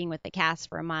being with the cast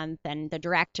for a month. And the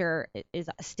director is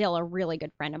still a really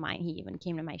good friend of mine. He even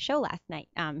came to my show last night.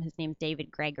 His name's David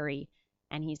Gregory,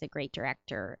 and he's a great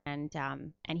director. And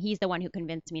he's the one who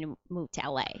convinced me to move to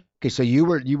LA. Okay, so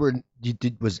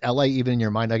was LA even in your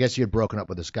mind? I guess you had broken up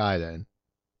with this guy then.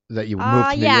 That you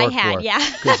moved to New York I had, for.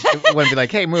 Yeah. Because it wouldn't be like,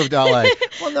 hey, move to LA.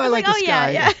 Well, no, I like this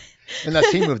guy. Yeah.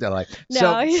 Unless he moved to LA.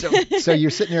 No. So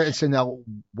you're sitting there, and so now,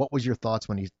 what was your thoughts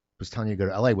when he was telling you to go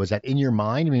to LA? Was that in your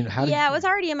mind? I mean, it was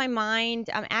already in my mind.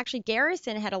 Actually,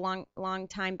 Garrison had a long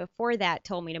time before that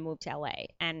told me to move to LA,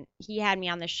 and he had me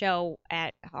on the show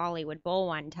at Hollywood Bowl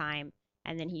one time,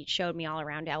 and then he showed me all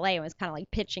around LA and was kind of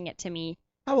like pitching it to me.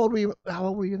 How old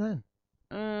were you then?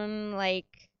 Like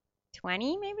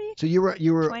 20 maybe. So you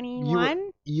were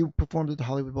 21. You performed at the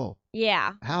Hollywood Bowl.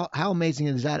 Yeah. How amazing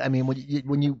is that? I mean,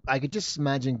 when you I could just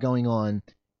imagine going on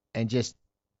and just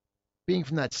being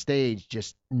from that stage,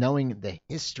 just knowing the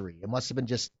history. It must have been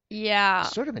just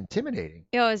sort of intimidating.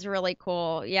 It was really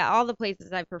cool. Yeah, all the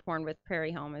places I've performed with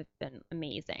Prairie Home have been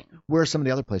amazing. Where are some of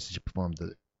the other places you performed at?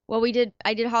 Well,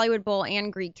 I did Hollywood Bowl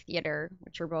and Greek Theater,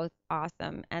 which were both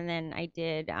awesome. And then I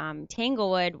did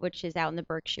Tanglewood, which is out in the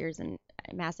Berkshires in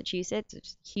Massachusetts.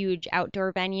 It's a huge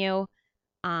outdoor venue.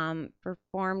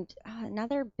 Performed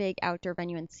another big outdoor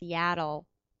venue in Seattle.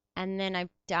 And then I've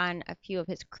done a few of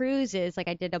his cruises. Like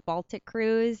I did a Baltic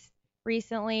cruise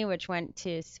recently, which went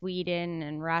to Sweden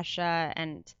and Russia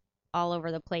and all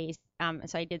over the place.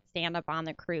 So I did stand up on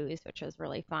the cruise, which was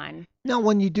really fun. Now,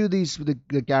 when you do these with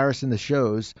the Garrison, the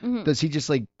shows, Mhm. does he just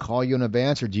like call you in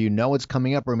advance, or do you know what's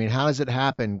coming up? Or I mean, how does it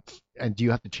happen? And do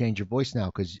you have to change your voice now?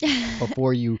 Because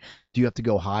before do you have to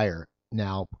go higher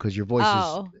now because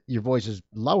Oh. your voice is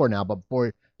lower now, but before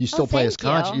you Oh, still play as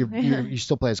thank conscience, you. you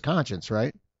still play as conscience,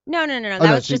 right? No. Oh That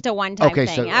no, was so just a one-time okay,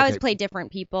 thing. I always okay, play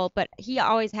different people, but he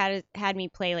always had me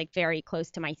play like very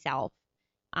close to myself.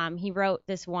 He wrote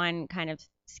this one kind of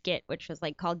skit which was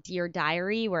like called Dear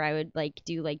Diary, where I would like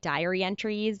do like diary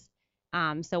entries.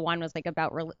 So one was like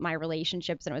about my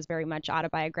relationships, and it was very much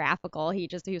autobiographical. He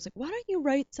was like, "Why don't you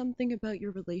write something about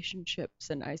your relationships?"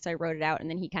 And so I wrote it out, and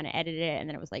then he kind of edited it, and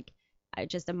then it was like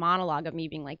just a monologue of me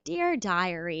being like, "Dear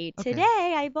Diary, okay.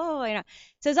 today I blah," you know.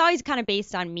 So it's always kind of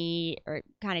based on me or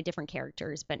kind of different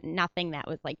characters, but nothing that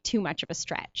was like too much of a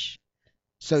stretch.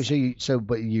 So So,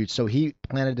 so he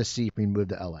planted a seed for you to move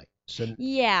to LA.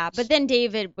 yeah, but then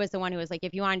David was the one who was like,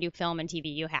 if you want to do film and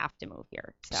TV, you have to move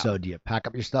here. So So do you pack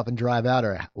up your stuff and drive out,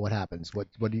 or what happens? What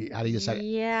do you how do you decide?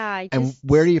 yeah, I And just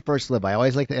where do you first live? I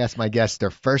always like to ask my guests their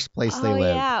first place they oh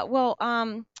live. yeah. Well,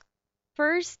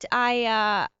 first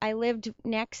I lived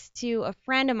next to a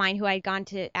friend of mine who I'd gone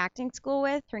to acting school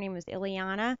with. Her name was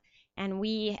Ileana, and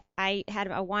I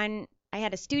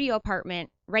had a studio apartment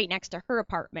right next to her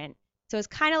apartment. So it's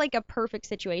kind of like a perfect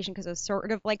situation because it was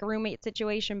sort of like a roommate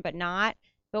situation, but not.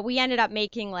 But we ended up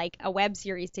making like a web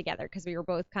series together because we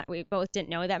both didn't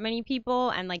know that many people,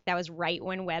 and like that was right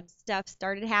when web stuff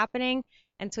started happening.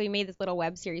 And so we made this little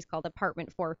web series called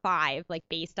Apartment 45, like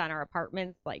based on our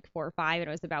apartments, like 4 or 5. And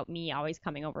it was about me always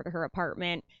coming over to her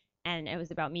apartment. And it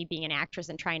was about me being an actress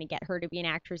and trying to get her to be an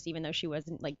actress, even though she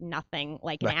wasn't like nothing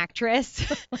like an Right. actress.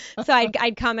 So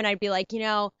I'd come and I'd be like,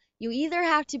 you either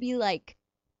have to be like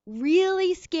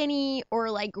really skinny or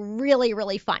like really,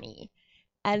 really funny.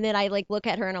 And then I like look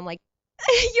at her and I'm like,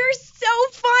 you're so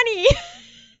funny.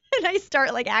 And I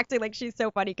start like acting like she's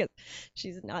so funny because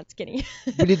she's not skinny.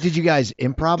 But did you guys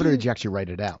improv it or did you actually write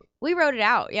it out? We wrote it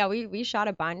out. Yeah, we shot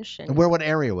a bunch And and what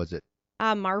area was it?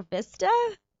 Mar Vista.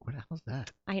 What the hell's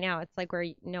that? I know it's like where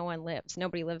no one lives.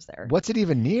 Nobody lives there. What's it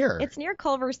even near? It's near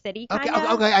Culver City, Okay, kind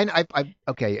of. okay,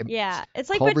 okay. Yeah, it's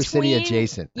like Culver City between.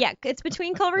 adjacent. Yeah, it's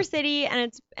between Culver City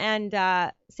and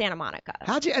Santa Monica.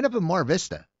 How'd you end up in Mar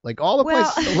Vista? Like all the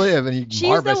Well, places to live, and you she's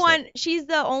Mar the Vista. one. She's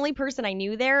the only person I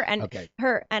knew there, and Okay.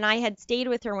 I had stayed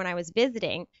with her when I was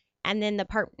visiting, and then the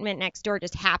apartment next door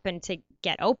just happened to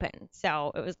get open,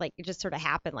 so it was like it just sort of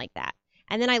happened like that.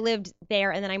 And then I lived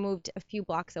there, and then I moved a few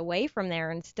blocks away from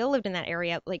there, and still lived in that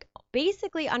area, like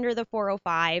basically under the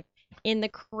 405, in the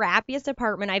crappiest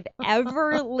apartment I've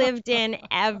ever lived in,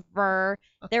 ever.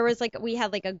 There was like we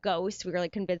had like a ghost. We were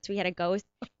like convinced we had a ghost.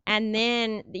 And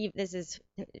then this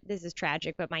is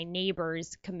tragic, but my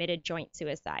neighbors committed joint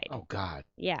suicide. Oh God,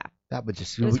 Yeah, that would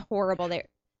just. it was horrible. They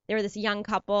were this young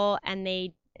couple, and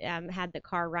they had the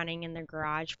car running in their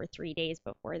garage for 3 days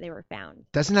before they were found.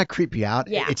 Doesn't that creep you out?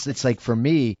 Yeah. It's like for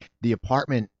me, the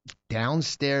apartment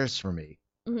downstairs for me.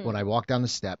 Hmm. When I walk down the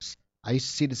steps, I used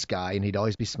to see this guy, and he'd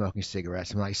always be smoking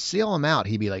cigarettes. And when I seal him out,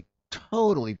 he'd be like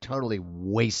totally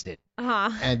wasted.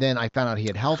 Uh-huh. And then I found out he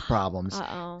had health problems,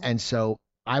 Uh-oh. and so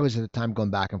I was at the time going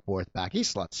back and forth back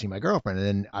east a lot to see my girlfriend. And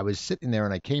then I was sitting there,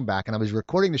 and I came back, and I was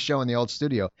recording the show in the old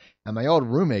studio, and my old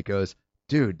roommate goes,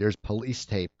 "Dude, there's police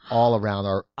tape all around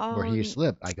where he used to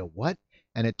live." I go, "What?"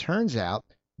 And it turns out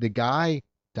the guy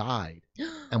died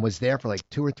and was there for like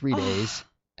 2 or 3 days.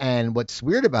 And what's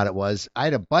weird about it was I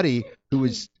had a buddy who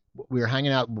was we were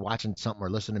hanging out watching something or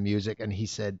listening to music, and he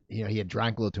said, he had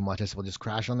drank a little too much. I said, "Well, just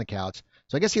crash on the couch."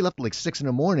 So I guess he left at like 6 in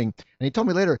the morning, and he told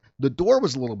me later the door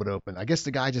was a little bit open. I guess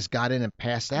the guy just got in and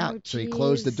passed out, Oh, so he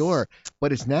closed the jeez. door.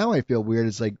 But it's now I feel weird.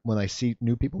 It's like when I see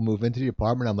new people move into the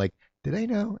apartment, I'm like, did they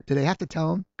know? Did they have to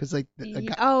tell him? Because like a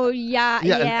guy, Oh, yeah,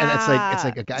 yeah, yeah. and it's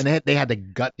like a guy, and they had to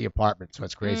gut the apartment, so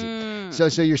it's crazy. Mm.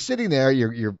 So you're sitting there,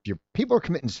 your people are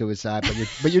committing suicide,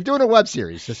 but you're doing a web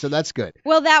series, so that's good.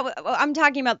 Well, I'm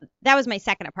talking about that was my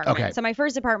second apartment. Okay. So my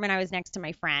first apartment, I was next to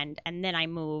my friend, and then I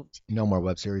moved. No more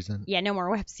web series then. Yeah, no more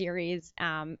web series.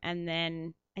 And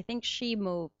then I think she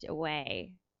moved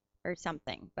away or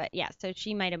something. But yeah, so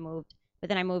she might have moved. But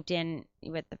then I moved in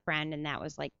with a friend, and that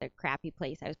was like the crappy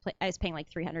place. I was paying like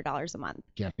 $300 a month,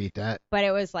 Can't beat that. but it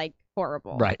was like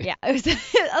horrible. Right. Yeah, it was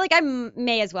like I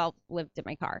may as well lived in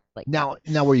my car. Like Now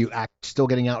were you still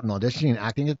getting out and auditioning and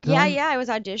acting at the yeah, time? yeah, I was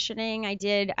auditioning. I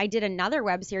did another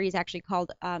web series actually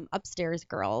called Upstairs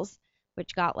Girls,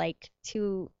 which got like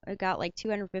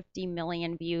 250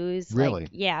 million views. Really? Like,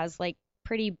 yeah, it's like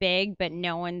pretty big, but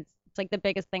it's like the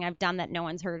biggest thing I've done that no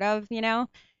one's heard of.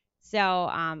 So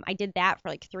I did that for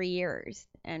like 3 years,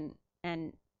 and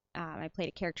I played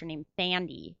a character named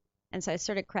Sandy, and so I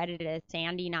sort of credited as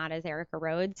Sandy, not as Erica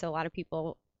Rhodes. So a lot of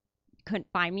people couldn't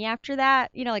find me after that.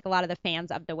 Like a lot of the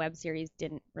fans of the web series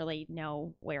didn't really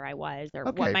know where I was or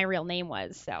what Okay. my real name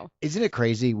was. So Isn't it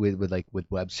crazy with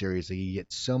web series? Like you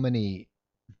get so many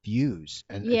views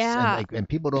yeah, and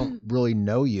people don't really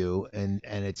know you and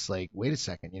it's like, wait a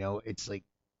second, it's like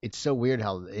it's so weird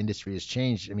how the industry has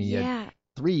changed. I mean, you had yeah,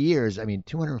 3 years, I mean,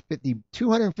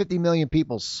 250 million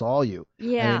people saw you. I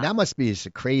mean, yeah, that must be just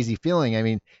a crazy feeling. I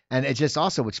mean, and it's just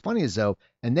also what's funny is though,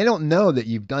 and they don't know that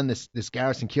you've done this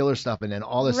Garrison Keillor stuff and then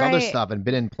all this other right. stuff and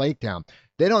been in Playtown.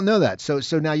 They don't know that. So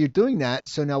now you're doing that.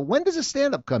 So now when does a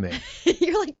stand up come in?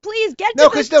 You're like, please get No, to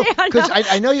the because no, stand because up.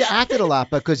 I know you acted a lot,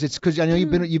 but because I know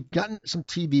you've gotten some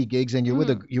TV gigs and you're with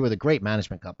a great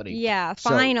management company. Yeah, So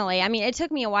finally. I mean, it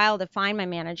took me a while to find my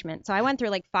management. So I went through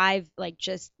like five, like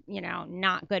just,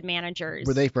 not good were managers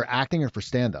they for acting or for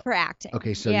stand up? for acting.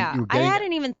 Okay, so Yeah. you were I getting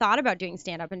hadn't even thought about doing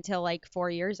stand up until like 4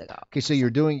 years ago. okay, so you're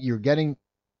getting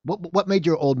what made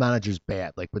your old managers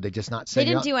bad? Like were they just not They setting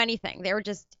you didn't up? do anything. They were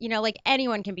just, like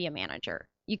anyone can be a manager.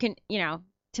 You can,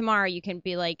 tomorrow you can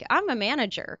be like, I'm a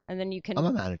manager. And then you I'm can,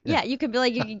 a manager. Yeah. yeah, you could be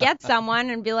like, you could get someone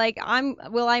and be like, I'm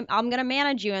going to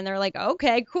manage you. And they're like,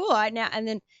 okay, cool. And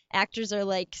then actors are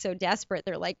like so desperate.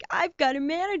 They're like, I've got a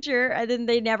manager. And then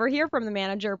they never hear from the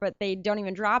manager, but they don't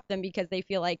even drop them because they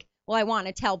feel like, well, I want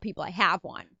to tell people I have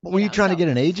one, But were you trying to so get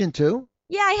an agent too?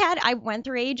 yeah, I went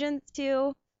through agents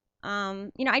too.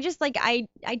 I just like I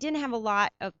didn't have a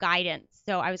lot of guidance.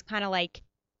 So I was kind of like,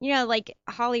 like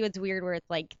Hollywood's weird where it's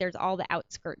like there's all the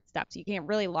outskirt stuff. So you get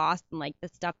really lost in like the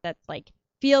stuff that's like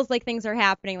feels like things are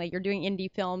happening, like you're doing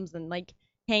indie films and like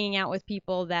hanging out with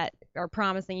people that are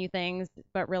promising you things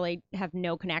but really have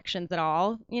no connections at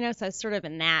all. So I was sort of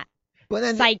in that But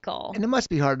then cycle. and it must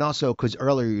be hard and also because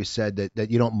earlier you said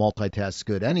that you don't multitask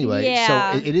good anyway. So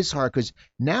Yeah. it is hard because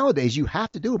nowadays you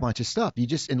have to do a bunch of stuff. You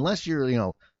just unless you're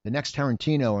the next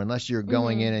Tarantino or unless you're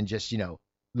going Hmm. in and just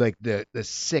like the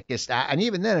sickest and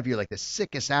even then if you're like the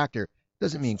sickest actor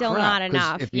doesn't mean Still crap not because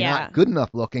enough. if you're Yeah. not good enough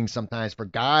looking sometimes for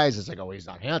guys it's like oh he's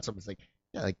not handsome. It's like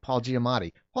yeah like Paul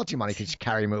Giamatti. Paul Giamatti can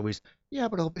carry movies. Yeah,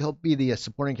 but he'll be the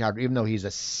supporting character even though he's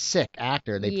a sick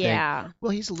actor. They think Yeah.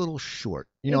 well he's a little short.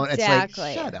 And it's like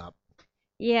Exactly. shut up.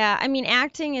 Yeah, I mean,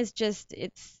 acting is just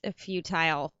it's a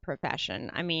futile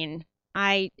profession. I mean,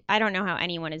 I don't know how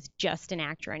anyone is just an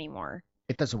actor anymore.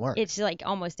 It doesn't work. It's like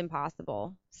almost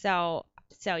impossible. So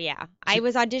yeah, I See,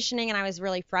 was auditioning and I was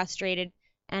really frustrated.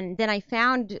 And then I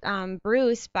found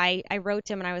Bruce I wrote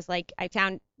to him and I was like, I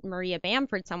found Maria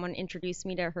Bamford. Someone introduced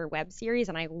me to her web series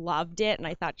and I loved it and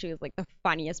I thought she was like the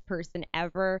funniest person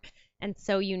ever and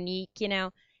so unique.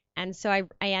 And so I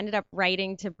ended up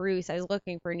writing to Bruce. I was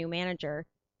looking for a new manager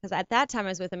because at that time I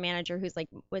was with a manager who's like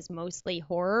was mostly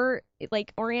horror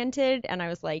like oriented and I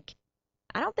was like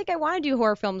I don't think I want to do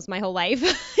horror films my whole life.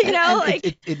 and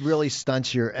Like it really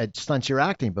stunts your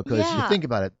acting because you yeah, think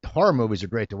about it, horror movies are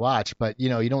great to watch, but you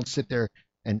don't sit there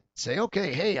and say,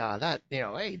 okay, hey, that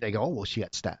hey, they go, oh well, she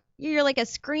got stabbed. you're like a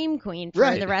scream queen for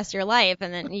Right. the rest of your life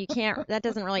and then you can't that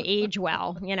doesn't really age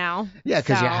well. Yeah,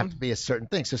 because you So, have to be a certain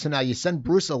thing. So now you send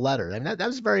Bruce a letter, and that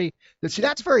was very see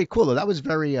that's very cool though. That was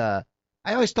very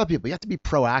I always tell people you have to be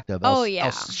proactive, oh else yeah,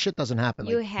 shit doesn't happen.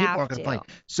 you Like people have aren't gonna find.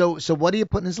 to. So what do you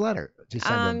put in his letter to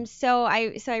send him? So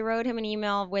I wrote him an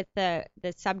email with the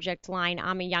subject line,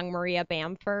 I'm a young Maria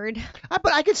Bamford.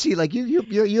 But I could see like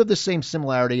you have the same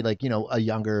similarity, like a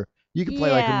younger. You could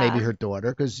play like maybe Yeah. her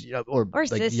daughter, because or Or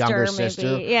like younger sister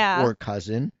sister maybe. Yeah. or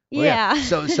cousin. Well, yeah.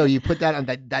 Yeah. So you put that on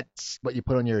that. That's what you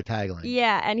put on your tagline.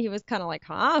 Yeah, and he was kind of like,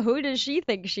 "Huh? Who does she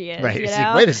think she is?" Right. You It's like,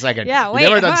 know? wait a second. Yeah, You wait,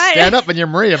 never done what? stand up and you're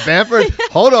Maria Bamford?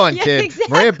 Hold on, Yeah, kid.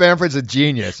 exactly. Maria Bamford's a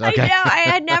genius. Okay. I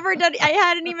know. I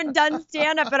hadn't even done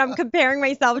stand up, but I'm comparing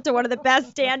myself to one of the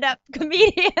best stand up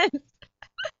comedians.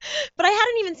 But I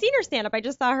hadn't even seen her stand up. I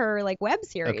just saw her like web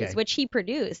series, Okay. which he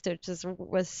produced, which just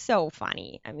was so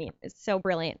funny. I mean, it's so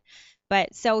brilliant.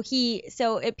 But so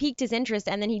it piqued his interest,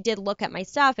 and then he did look at my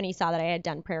stuff, and he saw that I had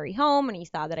done Prairie Home, and he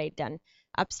saw that I had done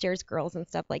Upstairs Girls and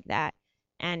stuff like that.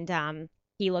 And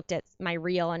he looked at my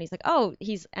reel, and he's like, oh,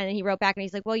 and he wrote back, and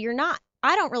he's like, well, you're not.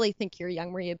 I don't really think you're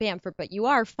young Maria Bamford, but you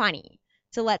are funny.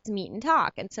 So let's meet and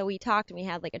talk. And so we talked and we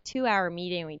had like a 2 hour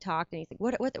meeting and we talked and he's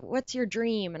like, what's your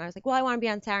dream? And I was like, well, I want to be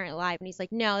on Saturday Night Live. And he's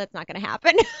like, no, that's not going to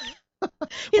happen.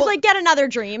 He's Well, like, get another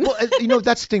dream. Well,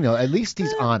 that's the thing though. At least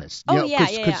he's honest. Oh, yeah,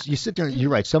 Because yeah. you sit there. You're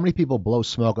right. So many people blow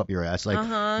smoke up your ass. Like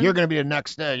Uh-huh. you're gonna be the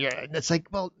next. It's like,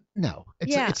 well, no.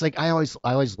 Yeah. It's like I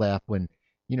always laugh when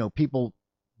people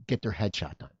get their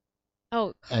headshot done,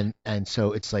 Oh, and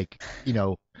so it's like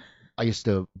I used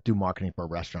to do marketing for a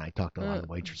restaurant. I talked to a lot of mm,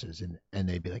 waitresses, and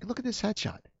they'd be like, look at this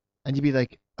headshot. And you'd be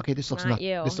like, okay, this looks Not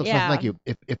you. this looks nothing Yeah. like you.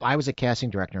 If I was a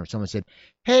casting director and someone said,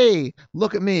 hey,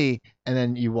 look at me, and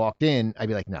then you walked in, I'd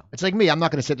be like, no. It's like me. I'm not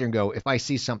going to sit there and go, if I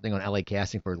see something on LA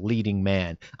Casting for leading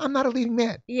man, I'm not a leading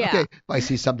man. Okay. Yeah. If I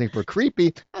see something for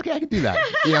creepy, okay, I can do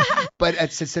that. But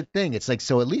it's a thing. It's like,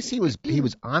 so at least he was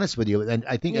honest with you. And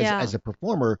I think Yeah. as a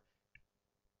performer,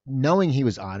 knowing he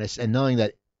was honest and knowing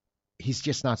that he's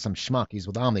just not some schmuck. He's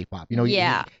with Omnipop.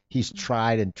 Yeah. He's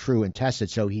tried and true and tested,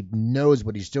 so he knows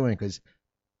what he's doing because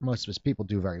most of his people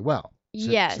do very well. So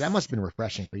Yes. that must have been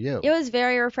refreshing for you. It was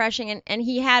very refreshing, and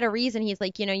he had a reason. He's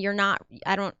like, you're not.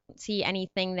 I don't see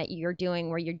anything that you're doing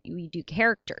where you do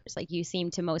characters. Like you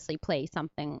seem to mostly play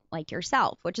something like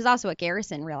yourself, which is also what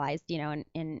Garrison realized.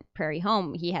 In Prairie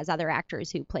Home, he has other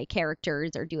actors who play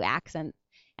characters or do accents,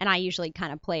 and I usually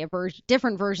kind of play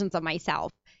different versions of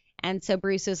myself. And so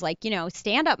Bruce was like,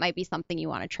 stand up might be something you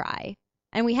want to try.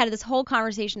 And we had this whole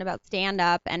conversation about stand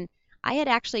up, and I had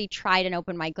actually tried an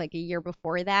open mic like a year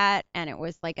before that, and it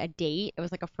was like a date. It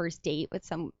was like a first date with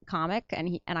some comic,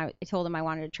 and I told him I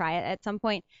wanted to try it at some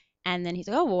point. And then he's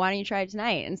like, "Oh, well, why don't you try it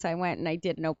tonight?" And so I went and I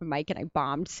did an open mic, and I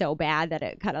bombed so bad that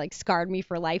it kind of like scarred me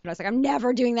for life. And I was like, "I'm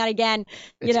never doing that again."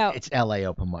 It's LA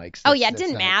open mics. Oh yeah, it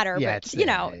didn't matter, yeah,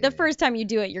 but the first time you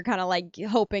do it, you're kind of like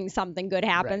hoping something good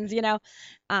happens,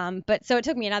 But so it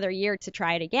took me another year to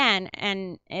try it again,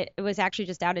 and it was actually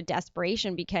just out of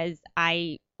desperation because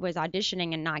I was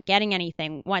auditioning and not getting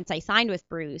anything once I signed with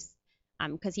Bruce,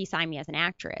 because he signed me as an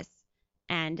actress.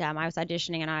 And I was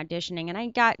auditioning and auditioning, and I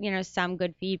got, some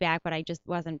good feedback, but I just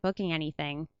wasn't booking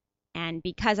anything. And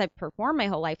because I've performed my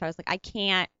whole life, I was like, I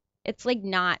can't, it's like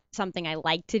not something I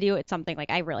like to do. It's something like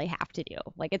I really have to do.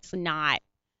 Like it's not,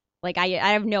 like I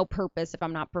have no purpose if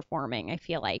I'm not performing, I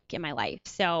feel like, in my life.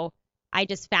 So I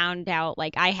just found out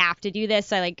like I have to do this.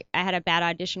 So I had a bad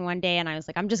audition one day and I was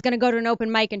like, I'm just gonna go to an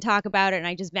open mic and talk about it. And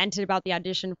I just vented about the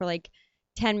audition for like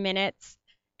 10 minutes.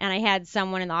 And I had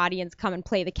someone in the audience come and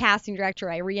play the casting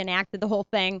director. I reenacted the whole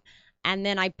thing. And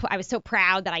then I was so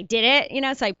proud that I did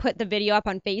it, so I put the video up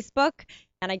on Facebook,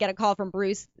 and I get a call from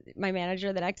Bruce, my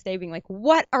manager, the next day being like,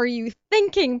 "What are you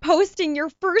thinking posting your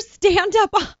first stand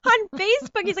up on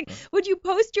Facebook?" He's like, "Would you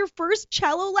post your first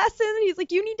cello lesson?" And he's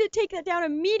like, "You need to take that down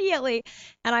immediately."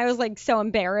 And I was like so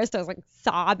embarrassed. I was like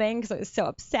sobbing because I was so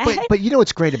upset. But you know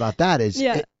what's great about that is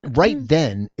Yeah. right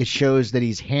then it shows that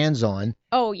he's hands on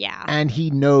Oh yeah. and he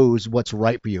knows what's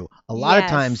right for you. A lot of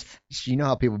Yes. times, you know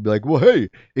how people be like, well, hey,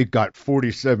 it got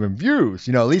 47 views.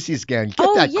 At least he's getting get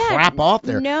Oh, that yeah. crap off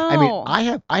there. No. I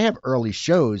mean, I have early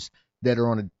shows that are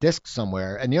on a disc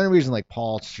somewhere, and the only reason like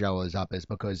Paul's show is up is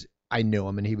because I knew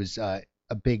him and he was a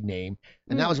big name,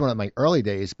 and that was one of my early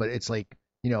days. But it's like,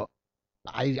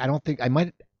 I don't think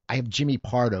I have Jimmy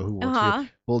Pardo who works Uh-huh. here.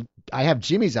 Well, I have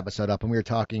Jimmy's episode up, and we were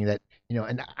talking that,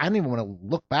 and I don't even want to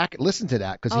look back, listen to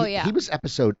that because Oh, yeah. he was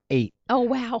episode 8. Oh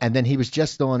wow. And then he was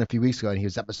just on a few weeks ago, and he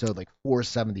was episode like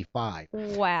 475.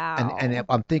 Wow. And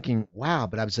I'm thinking, wow,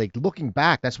 but I was like looking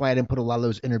back, that's why I didn't put a lot of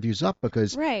those interviews up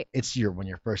because Right. it's when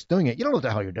you're first doing it, you don't know what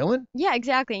the hell you're doing. Yeah,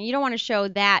 exactly. And you don't want to show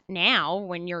that now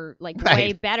when you're like Right.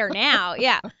 way better now.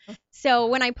 Yeah. So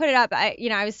when I put it up, I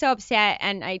was so upset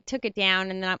and I took it down,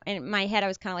 and then in my head I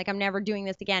was kind of like, I'm never doing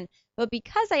this again. But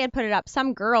because I had put it up,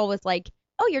 some girl was like,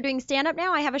 "Oh, you're doing stand up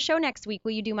now? I have a show next week.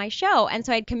 Will you do my show?" And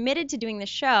so I had committed to doing the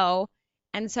show,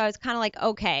 and so I was kind of like,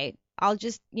 okay, I'll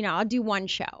just, I'll do one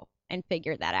show and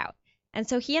figure that out. And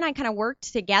so he and I kind of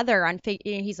worked together on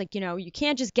he's like, you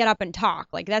can't just get up and talk.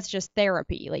 Like that's just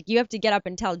therapy. Like you have to get up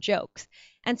and tell jokes.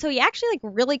 And so he actually like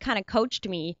really kind of coached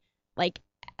me, like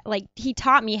he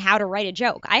taught me how to write a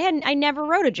joke. I never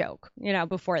wrote a joke,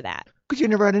 before that. Because you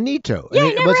never had a need to. Yeah, I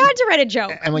it never wasn't- had to write a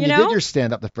joke. And when you did your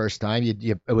stand up the first time,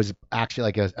 it was actually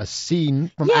like a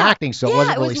scene from acting, so it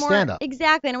wasn't really more, stand up.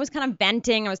 Exactly. And it was kind of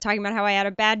venting. I was talking about how I had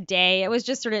a bad day. It was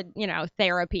just sort of,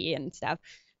 therapy and stuff.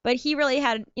 But he really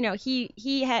had,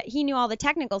 he knew all the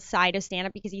technical side of stand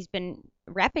up because he's been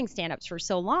repping stand ups for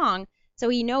so long. So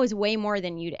he knows way more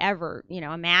than you'd ever,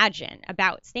 imagine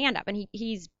about stand up. And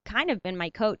he's kind of been my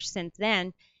coach since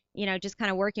then, just kind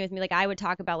of working with me. Like I would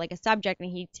talk about like a subject and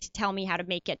he'd tell me how to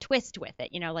make a twist with it,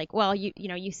 like, well,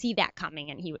 you see that coming.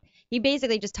 And he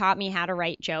basically just taught me how to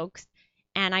write jokes.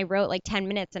 And I wrote like 10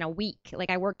 minutes in a week. Like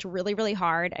I worked really, really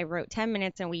hard. I wrote 10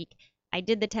 minutes in a week. I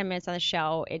did the 10 minutes on the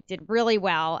show. It did really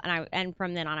well. And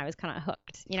from then on I was kind of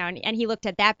hooked, and he looked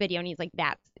at that video and he's like,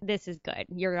 this is good.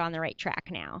 You're on the right track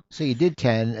now. So you did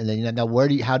 10, and then now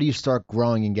how do you start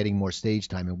growing and getting more stage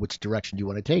time, and which direction do you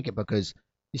want to take it? Because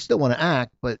you still want to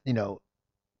act, but you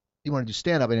want to do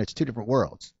stand up, and it's two different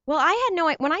worlds. Well,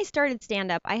 when I started stand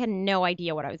up, I had no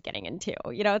idea what I was getting into.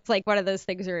 It's like one of those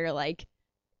things where you're like,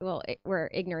 where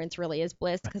ignorance really is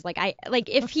bliss. Because like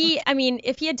if he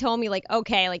had told me like,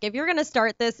 okay, like if you're gonna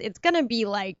start this, it's gonna be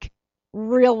like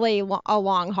really a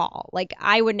long haul. Like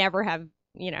I would never have,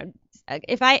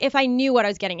 if I knew what I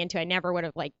was getting into, I never would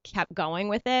have like kept going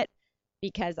with it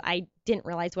because I didn't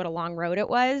realize what a long road it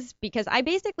was. Because I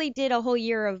basically did a whole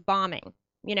year of bombing.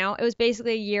 It was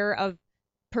basically a year of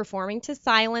performing to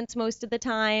silence most of the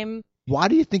time. Why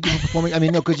do you think you were performing? I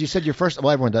mean, no, because you said your first.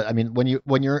 Well, everyone does. I mean, when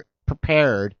you're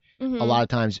prepared, a Hmm. lot of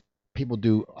times people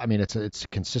do. I mean, it's a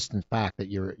consistent fact that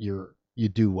you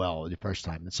do well the first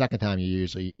time. The second time you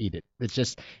usually eat it. It's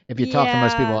just if you talk to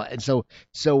most people, Yeah. and so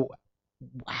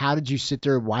how did you sit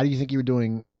there? Why do you think you were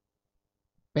doing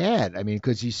bad? I mean,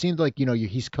 because he seemed like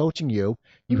he's coaching you.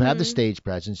 You have the Hmm. stage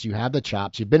presence. You have the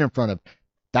chops. You've been in front of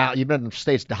that. You've been on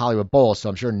stage at the Hollywood Bowl, so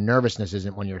I'm sure nervousness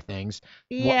isn't one of your things.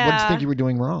 What did you think Yeah. you were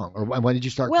doing wrong, or when did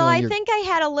you start Well, feeling I your think I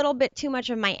had a little bit too much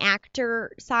of my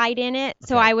actor side in it.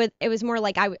 So okay? it was more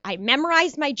like I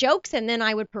memorized my jokes and then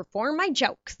I would perform my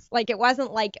jokes. Like it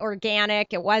wasn't like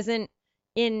organic. It wasn't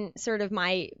in sort of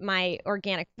my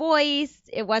organic voice.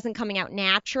 It wasn't coming out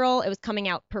natural. It was coming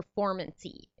out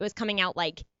performancy. It was coming out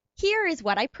like, here is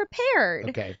what I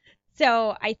prepared. Okay.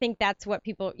 So I think that's what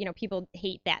people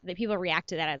hate that people react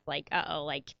to that as like, uh-oh,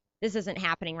 like this isn't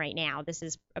happening right now. This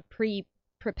is a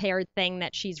pre-prepared thing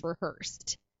that she's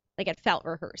rehearsed. Like it felt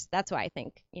rehearsed. That's why I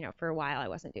think, for a while I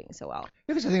wasn't doing so well.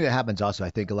 Because I think that happens also. I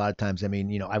think a lot of times. I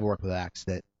mean, I've worked with acts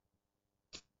that,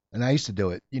 and I used to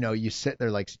do it. You sit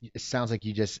there like it sounds like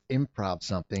you just improv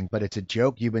something, but it's a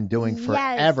joke you've been doing Yes.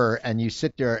 forever, and you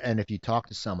sit there, and if you talk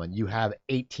to someone, you have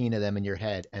 18 of them in your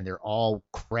head, and they're all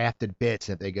crafted bits.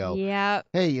 And if they go, Yeah.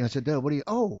 hey, so what do you?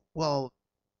 Oh, well,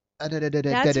 That's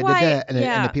why, and the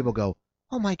yeah. people go,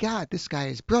 oh my God, this guy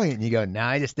is brilliant. And you go, no,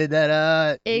 I just did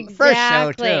that first show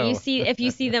Exactly. too, If you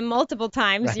see them multiple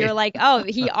times, right? you're like, "Oh,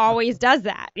 he always does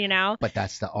that." But But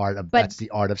that's the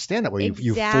art of stand up where you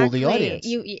fool the exactly. audience.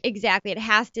 Exactly. It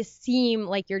has to seem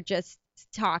like you're just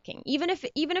talking. Even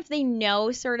if they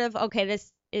know sort of, okay,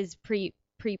 this is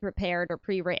pre-prepared or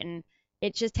pre-written,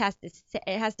 it just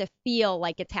it has to feel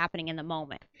like it's happening in the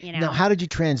moment, you Now, know? how did you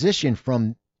transition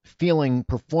from feeling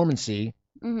performancy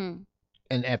Mhm.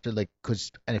 and after like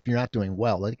and if you're not doing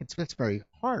well, like it's very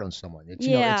hard on someone. It's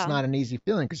Yeah. not an easy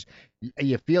feeling because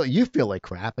you feel like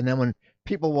crap, and then when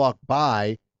people walk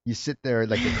by, you sit there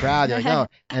like the crowd, you're like oh,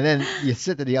 and then you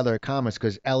sit to the other comments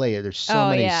because LA, there's so Oh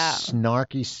many yeah.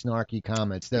 snarky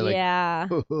comments. They're like Yeah.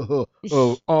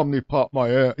 oh, Omni pop my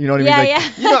ass. You know what I mean? Yeah,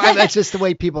 Like, yeah. that's just the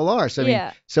way people are. So I mean,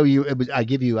 Yeah. so I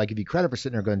give you credit for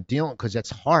sitting there going deal because that's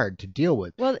hard to deal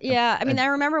with. Well, And, yeah. I mean, and I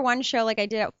remember one show like I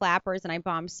did at Flappers and I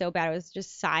bombed so bad. I was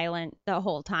just silent the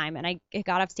whole time. And I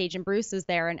got off stage and Bruce was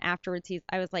there. And afterwards,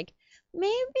 I was like,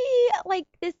 maybe like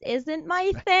this isn't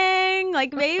my thing.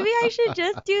 Like maybe I should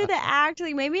just do the act.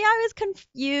 Like maybe I was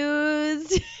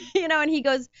confused, And he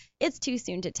goes, it's too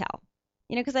soon to tell,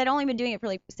 because I'd only been doing it for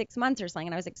like 6 months or something.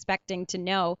 And I was expecting to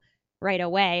know right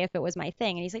away if it was my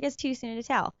thing. And he's like, it's too soon to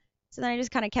tell. So then I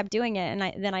just kind of kept doing it.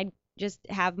 And I just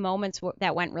have moments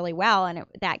that went really well, and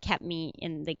that kept me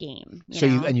in the game, you so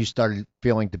you know? and you started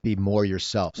feeling to be more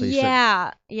yourself. So you said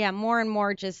Yeah, yeah, more and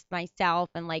more just myself,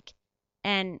 and like,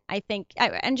 and I think,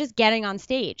 and just getting on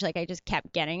stage, like I just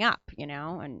kept getting up,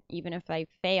 and even if I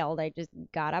failed, I just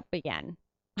got up again.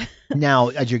 now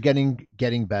as you're getting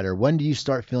better, when do you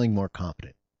start feeling more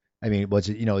confident? I mean, was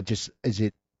it just is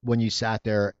it when you sat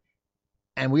there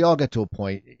and we all get to a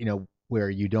point, where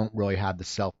you don't really have the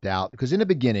self doubt because in the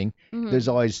beginning, there's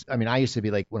Hmm. always. I mean, I used to be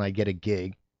like when I get a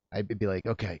gig, I'd be like,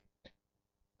 okay,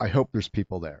 I hope there's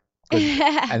people there, because,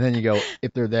 and then you go,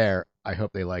 if they're there, I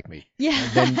hope they like me,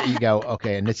 and then you Yeah. go,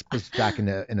 okay, and this was back in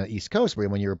the East Coast where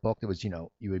when you were booked, it was you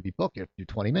would be booked, you have to do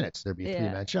 20 minutes, there'd be a three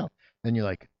Yeah. man show, then you're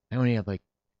like, I only have like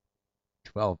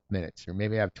 12 minutes, or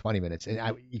maybe I have 20 minutes,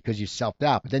 and because you self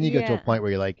doubt. But then you get to a Yeah. point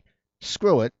where you're like,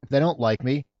 screw it. If they don't like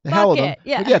me, the hell Fuck with them. it.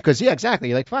 Yeah. But yeah, because yeah, exactly.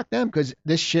 You're like, fuck them, because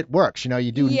this shit works.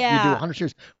 You do Yeah. 100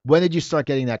 shows. When did you start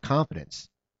getting that confidence?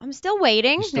 I'm still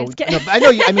waiting. You No, still, just no, kidding. I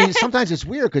know. I mean, sometimes it's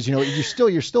weird because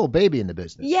you're still a baby in the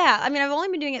business. Yeah, I mean, I've only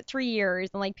been doing it 3 years,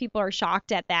 and like people are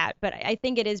shocked at that, but I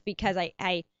think it is because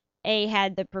I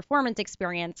had the performance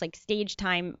experience, like stage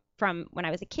time from when I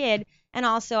was a kid, and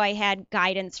also I had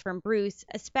guidance from Bruce,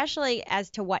 especially as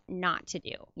to what not to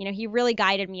do. He really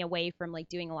guided me away from like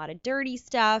doing a lot of dirty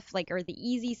stuff, like or the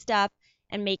easy stuff,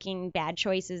 and making bad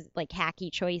choices, like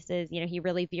hacky choices. He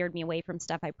really veered me away from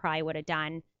stuff I probably would have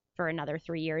done for another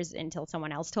 3 years until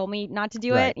someone else told me not to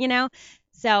do Right. it.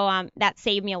 So that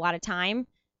saved me a lot of time.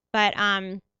 But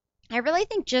I really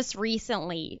think just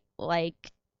recently, like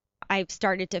I've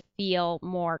started to feel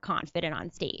more confident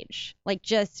on stage, like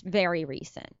just very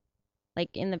recent, like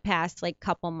in the past like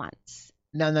couple months.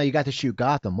 No, you got to shoot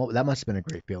Gotham. That must have been a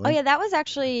great Oh feeling. yeah, that was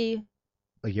actually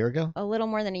A year ago. a little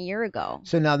more than a year ago.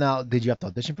 So now, did you have to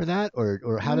audition for that,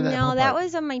 or how did that whole No, that part?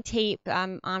 was on my tape.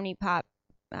 Omnipop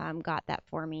got that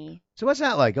for me. So what's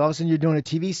that like? All of a sudden you're doing a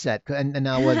TV set, and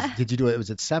now did you do it? Was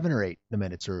it 7 or 8 the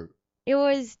minutes, or It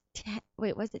was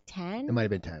wait, was it it 10? might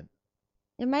have been 10?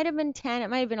 It might have been 10. It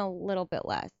might have been a little bit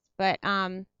less. But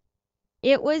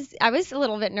it was I was a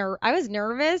little bit I was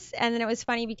nervous, and then it was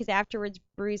funny because afterwards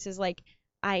Bruce is like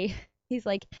I he's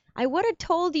like I would have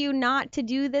told you not to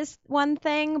do this one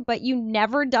thing, but you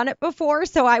never done it before,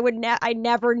 so I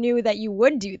never knew that you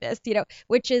would do this,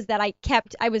 which is that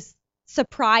I was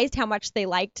surprised how much they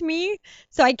liked me.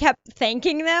 So I kept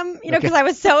thanking them, Okay. because I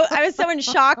was so in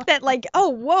shock that like, oh,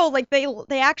 whoa, like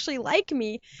they actually like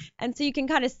me. And so you can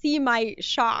kind of see my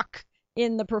shock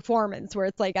in the performance where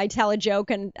it's like I tell a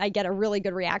joke and I get a really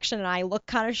good reaction and I look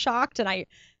kind of shocked and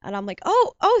I'm like,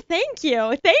 oh, thank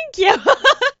you.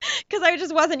 Because I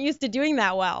just wasn't used to doing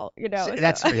that well, so.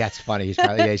 That's funny. He's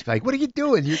like, what are you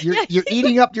doing? You're Yeah, you're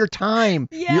eating up your time.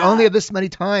 You yeah, only have this many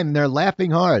time, and they're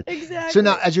laughing hard. So now,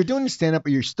 exactly. as you're doing the stand up,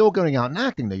 you're still going out and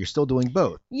acting though. You're still doing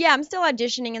both. Yeah, I'm still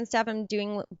auditioning and stuff. I'm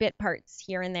doing bit parts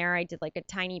here and there. I did like a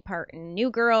tiny part in New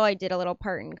Girl. I did a little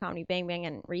part in Comedy Bang Bang,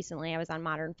 and recently I was on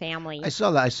Modern I Family.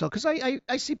 saw that. I saw because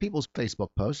I see people's Facebook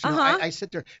posts. Uh-huh. I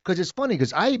sit there because it's funny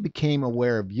because I became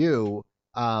aware of you.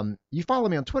 You followed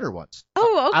me on Twitter once.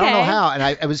 Oh, I don't know okay. how,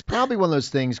 and it was probably one of those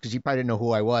things because you probably didn't know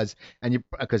who I was, and you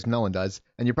because no one does,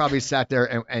 and you probably sat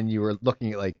there and you were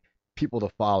looking at like people to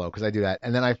follow because I do that,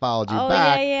 and then I followed you Oh,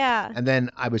 yeah, back, yeah. and then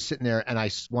I was sitting there, and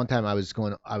one time I was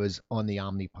on the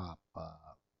Omnipop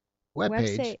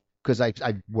webpage Website. because I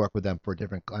work with them for a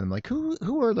different. And I'm like,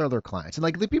 who are their other clients? And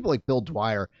like the people like Bill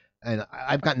Dwyer, and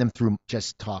I've gotten them through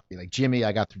just talking. Like Jimmy,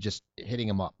 I got through just hitting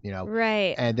him up.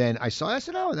 Right. And then I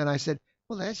said, oh, and then I said,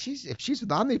 well, if she's with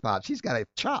Omnipop, she's got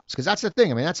chops, because that's the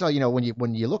thing. I mean, that's how when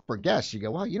you look for guests, you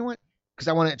go, well, you know what? Because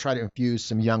I want to try to infuse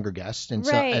some younger guests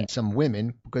Right. and some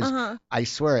women, because Uh-huh. I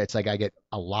swear it's like I get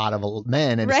a lot of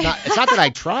men, and Right. it's not that I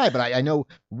try, but I know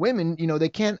women, they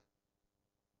can't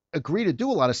agree to do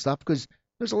a lot of stuff because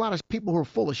there's a lot of people who are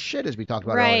full of shit, as we talked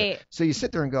about earlier. Right. So you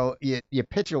sit there and go, you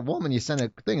pitch a woman, you send a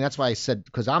thing. That's why I said,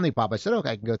 because Omnipop, I said, okay,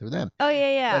 I can go through them. Oh,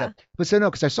 yeah, But yeah. but so no,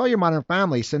 because I saw your Modern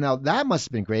Family, so now that must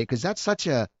have been great because it's such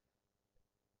a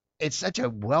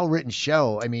well written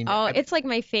show. I mean, Oh, it's like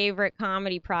my favorite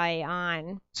comedy probably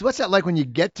on. so what's that like when you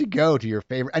get to go to your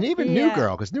favorite, and even New Yeah.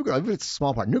 Girl, because New Girl, even if it's a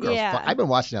small part, New Girl's fun. Yeah. I've been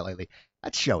watching that lately.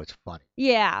 That show is funny.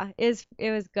 Yeah, it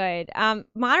was good.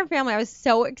 Modern Family I was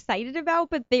so excited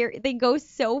about, but they go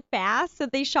so fast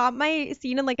that they shot my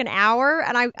scene in like an hour,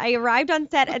 and I arrived on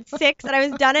set at 6 and I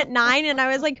was done at 9, and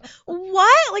I was like,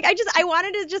 what? Like I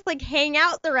wanted to just like hang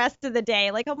out the rest of the day.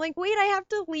 Like I'm like, wait, I have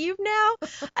to leave now.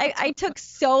 I took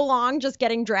so long just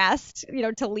getting dressed,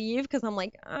 to leave because I'm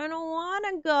like, I don't want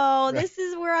to go. Right. This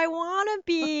is where I want to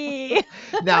be.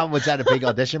 Now, was that a big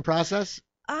audition process?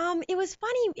 It was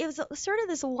funny. It was sort of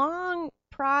this long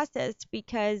process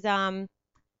because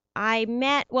I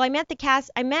met the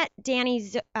cast. I met Danny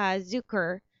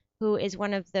Zucker, who is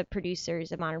one of the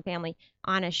producers of Modern Family,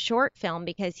 on a short film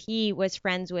because he was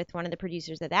friends with one of the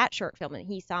producers of that short film, and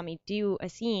he saw me do a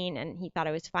scene and he thought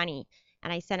I was funny,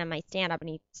 and I sent him my stand up, and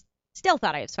he still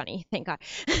thought I was funny, thank God.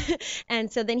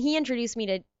 And so then he introduced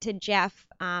me to Jeff,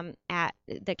 at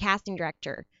the casting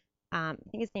director. I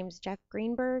think his name's Jeff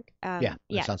Greenberg. Yeah, that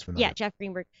Yeah, sounds yeah, familiar. Jeff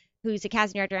Greenberg, who's a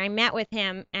casting director. I met with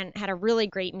him and had a really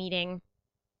great meeting,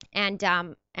 and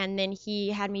then he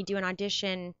had me do an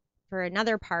audition for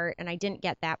another part, and I didn't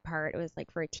get that part. It was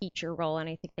like for a teacher role, and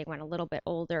I think they went a little bit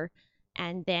older.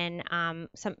 And then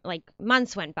some like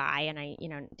months went by, and I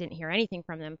didn't hear anything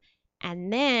from them.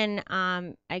 And then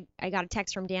I got a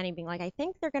text from Danny being like, I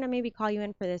think they're gonna maybe call you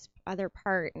in for this other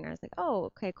part, and I was like, oh,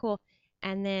 okay, cool.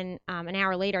 And then an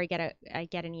hour later, I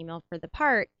get an email for the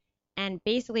part, and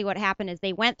basically what happened is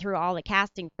they went through all the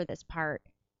casting for this part,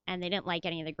 and they didn't like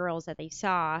any of the girls that they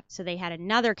saw, so they had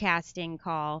another casting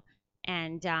call,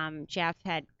 and Jeff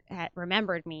had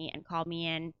remembered me and called me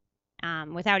in,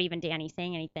 without even Danny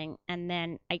saying anything. And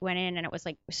then I went in, and it was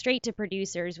like straight to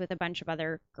producers with a bunch of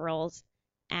other girls,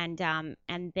 and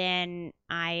then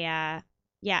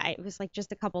yeah, it was like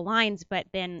just a couple lines, but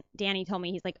then Danny told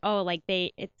me, he's like, oh, like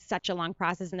it's such a long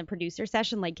process in the producer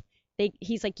session, like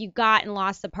he's like, you got and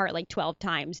lost the part like 12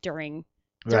 times during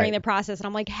Right. the process. And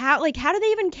I'm like, how do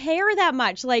they even care that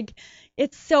much? Like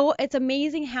it's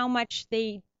amazing how much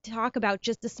they talk about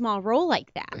just a small role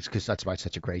like that. It's because that's why it's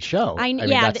such a great show. I I mean,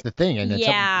 yeah that's the thing, and it's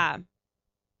something. yeah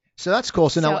So that's cool.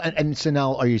 So now, So so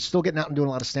now, are you still getting out and doing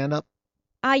a lot of stand up?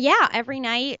 yeah, every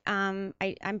night. I'm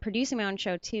producing my own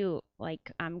show too. Like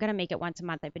I'm gonna make it once a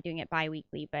month. I've been doing it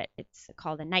bi-weekly, but it's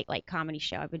called a Nightlight Comedy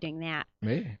Show. I've been doing that.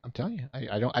 Me, I'm telling you,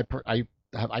 I don't,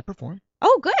 I perform.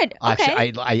 Oh, good. Actually,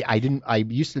 Okay. I didn't. I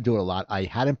used to do it a lot. I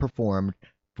hadn't performed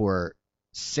for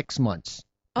 6 months,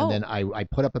 and Oh, then I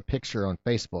put up a picture on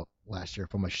Facebook last year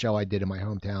from a show I did in my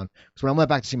hometown. So when I went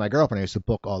back to see my girlfriend, I used to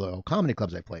book all the old comedy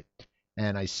clubs I played,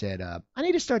 and I said I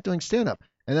need to start doing stand up.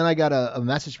 And then I got a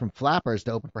message from Flappers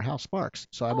to open for Hal Sparks.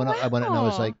 So I oh went up, and I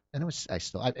was like, wow. and it was I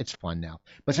still I, it's fun now.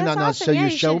 But so That's now so awesome. Yeah, your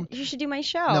show you should do my now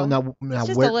show. now It's now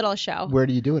just a little show. where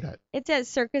do you do it at? It's at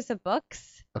Circus of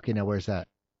Books. Okay, now where's that?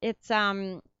 It's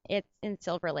in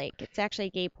Silver Lake. It's actually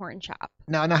a gay porn shop.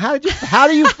 Now how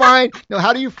do you find no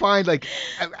how do you find like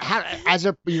how as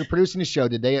you're producing the show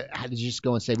did you just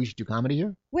go and say we should do comedy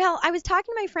here? Well, I was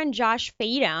talking to my friend Josh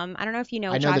Fadum. I don't know if you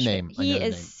know I know the Josh. name. I know the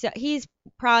name. He's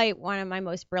probably one of my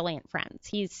most brilliant friends.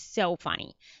 He's so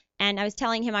funny. And I was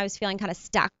telling him I was feeling kind of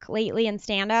stuck lately in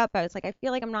stand up. I was like, I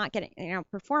feel like I'm not getting,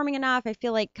 performing enough. I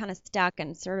feel like kind of stuck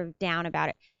and sort of down about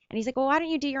it. And he's like, well, why don't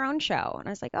you do your own show? And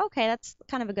I was like, okay, that's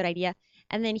kind of a good idea.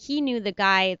 And then he knew the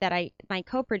guy that my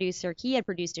co-producer, he had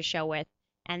produced a show with,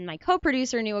 and my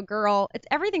co-producer knew a girl.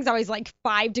 Everything's always like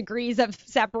 5 degrees of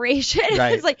separation.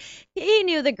 Right. It's like he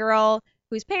knew the girl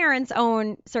whose parents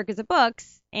own Circus of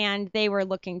Books, and they were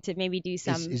looking to maybe do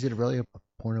some. Is it really a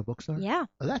porno bookstore? Yeah.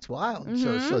 Oh, that's wild. Hmm.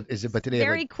 So is it? But do they have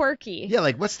Very like quirky. yeah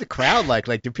like what's the crowd like?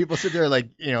 Like do people sit there like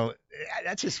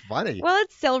that's just funny. Well,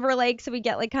 it's Silver Lake, so we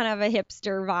get like kind of a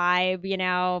hipster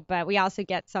vibe, but we also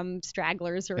get some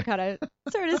stragglers who are kind of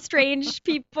sort of strange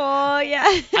people.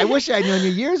 Yeah. I wish I'd known you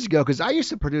years ago because I used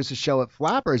to produce a show at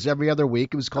Flappers every other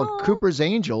week. It was called Oh, Cooper's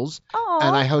Angels,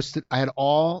 and oh, I had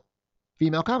all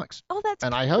female comics, oh, that's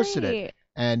and I hosted it. great.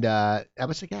 And that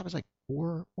was like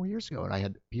 4 years ago, and I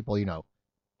had people,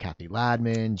 Kathy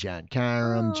Ladman, Jan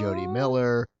Karam, Jody Oh,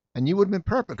 Miller, and you would have been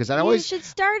perfect because I you always should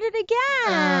start it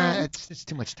again. it's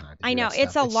too much time to I do know that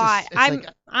it's stuff. a It's lot. just it's I'm like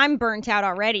I'm burnt out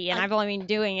already, and I I've only been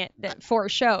doing it 4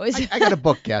 shows. I got to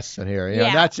book guests in here.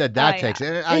 Yeah. That's it. Oh That yeah. takes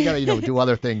it. I got to do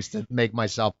other things to make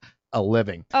myself a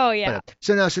living. Oh But yeah.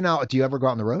 so now, do you ever go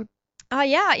out on the road?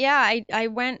 Yeah. I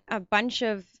went a bunch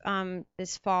of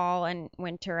this fall and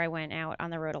winter. I went out on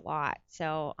the road a lot.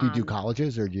 So Do you do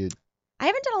colleges or do you I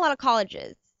haven't done a lot of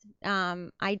colleges.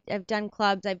 I've done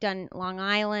clubs. I've done Long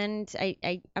Island. I'm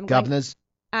going. governors?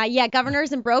 Yeah,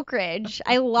 Governors and Brokerage.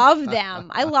 I love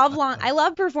them. I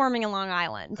love performing in Long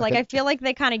Island. Like Okay. I feel like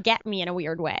they kind of get me in a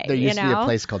weird way, There you used to be a know?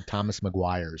 place called Thomas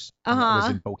McGuire's, and it was Uh-huh.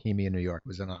 in Bohemia, New York. It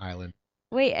was on an island.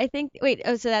 Wait,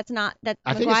 oh, so that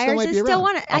I think it still McGuire's might is be still around.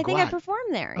 one. Oh I think I God.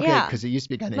 performed there. Okay, Yeah. because it used to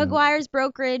be a guy named. McGuire's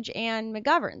Brokerage and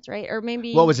McGovern's, right? Or Well, it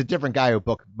maybe. was a different guy who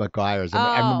booked McGuire's.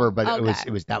 I Oh, remember, but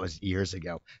okay. that was years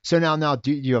ago. So now,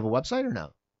 do you have a website or no?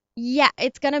 Yeah,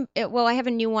 well, I have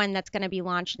a new one that's gonna be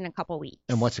launched in a couple weeks.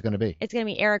 And what's it going to be? It's gonna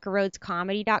be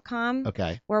ericarhodescomedy.com.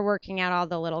 Okay. We're working out all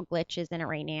the little glitches in it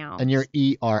right now. And you're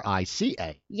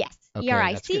ERICA. Yes, Okay,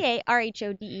 that's good.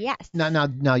 ERICARHODES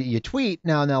Now you tweet.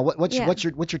 Now what's Yeah. what's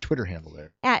your Twitter handle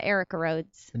there? at Erica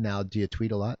Rhodes. And now do you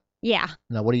tweet a lot? Yeah.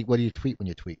 Now what do you tweet when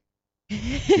you tweet? Do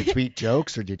you tweet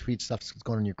jokes or do you tweet stuff that's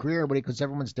going on in your career? Because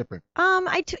everyone's different.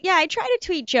 I try to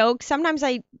tweet jokes. Sometimes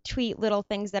I tweet little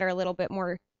things that are a little bit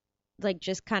more like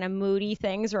just kind of moody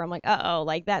things where I'm like, uh-oh,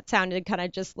 like that sounded kind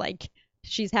of just like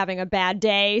she's having a bad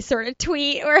day sort of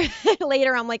tweet. Or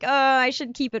later I'm like, oh, I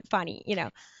should keep it funny.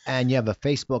 And you have a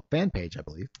Facebook fan page, I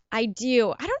believe. I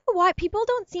do. I don't know why people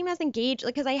don't seem as engaged,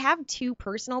 like, because I have 2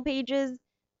 personal pages,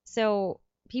 so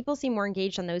people seem more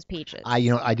engaged on those pages. I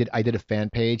did a fan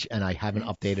page and I haven't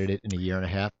updated it in a year and a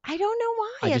half. I don't know why.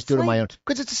 I just It's do it on my like, own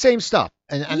because it's the same stuff.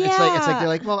 And it's like they're yeah,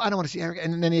 like, well, I don't want to see Erica.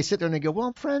 And then they sit there and they go, well,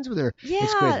 I'm friends with her.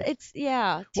 It's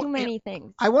yeah, crazy. too Well, many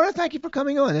things. I want to thank you for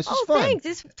coming on. This was Oh, fun. thanks.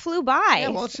 This flew Yeah, by.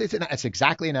 well, it's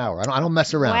exactly an hour. I don't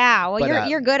mess around. Wow. Well, But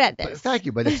you're good at but this. thank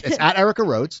you. But it's at Erica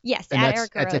Rhodes. Yes, And at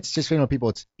Erica it's Rhodes. just for people.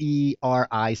 It's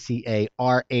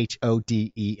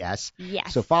ERICARHODES.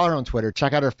 Yes. So follow her on Twitter.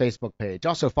 Check out her Facebook page.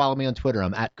 Also follow me on Twitter.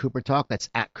 I'm at Cooper Talk. That's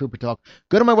at Cooper Talk.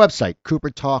 Go to my website,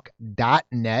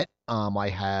 coopertalk.net.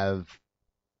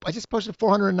 I just posted episode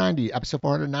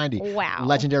 490. Wow.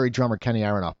 Legendary drummer Kenny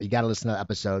Aronoff. You got to listen to that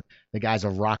episode. The guy's a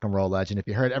rock and roll legend. If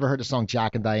you ever heard the song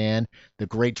Jack and Diane, the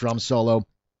great drum solo,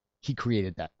 he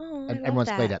created that. Oh, I And love everyone's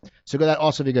that. played that. So go that.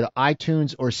 Also, if you go to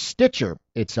iTunes or Stitcher,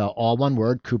 it's all one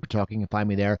word, Cooper Talk. You can find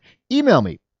me there. Email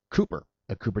me, Cooper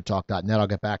at coopertalk.net. I'll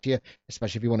get back to you,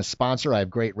 especially if you want to sponsor. I have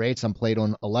great rates. I'm played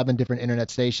on 11 different internet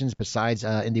stations besides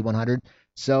Indy 100.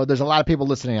 So there's a lot of people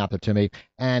listening out there to me,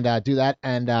 and do that.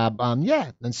 And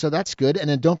yeah, and so that's good. And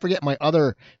then don't forget my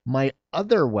other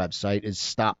website is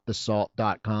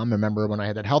stopthesalt.com. Remember when I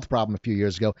had that health problem a few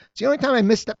years ago? It's the only time I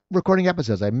missed recording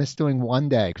episodes. I missed doing one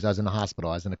day because I was in the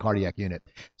hospital. I was in a cardiac unit.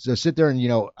 So sit there and,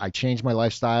 I changed my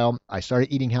lifestyle. I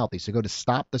started eating healthy. So go to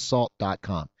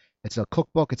stopthesalt.com. It's a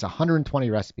cookbook. It's 120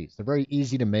 recipes. They're very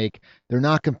easy to make. They're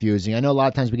not confusing. I know a lot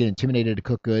of times we get intimidated to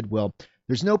cook good. Well,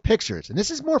 there's no pictures. And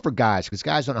this is more for guys because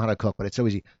guys don't know how to cook, but it's so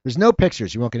easy. There's no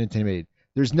pictures. You won't get intimidated.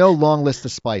 There's no long list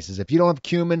of spices. If you don't have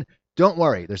cumin, don't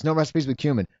worry. There's no recipes with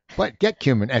cumin. But get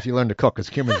cumin if you learn to cook because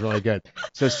cumin's really good.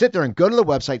 So sit there and go to the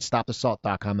website,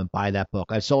 stopthesalt.com, and buy that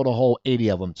book. I've sold a whole 80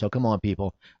 of them. So come on,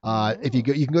 people. If you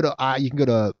go, you can go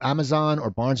to Amazon or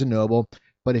Barnes & Noble.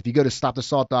 But if you go to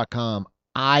stopthesalt.com,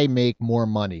 I make more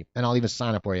money, and I'll even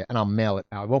sign up for you, and I'll mail it.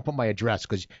 I won't put my address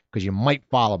because you might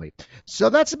follow me. So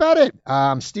that's about it.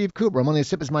 Steve Cooper. I'm only a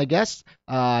sip as my guest.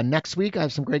 Next week, I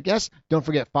have some great guests. Don't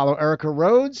forget, follow Erica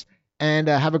Rhodes, and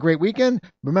have a great weekend.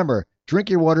 Remember, drink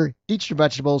your water, eat your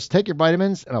vegetables, take your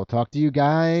vitamins, and I'll talk to you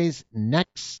guys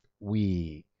next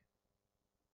week.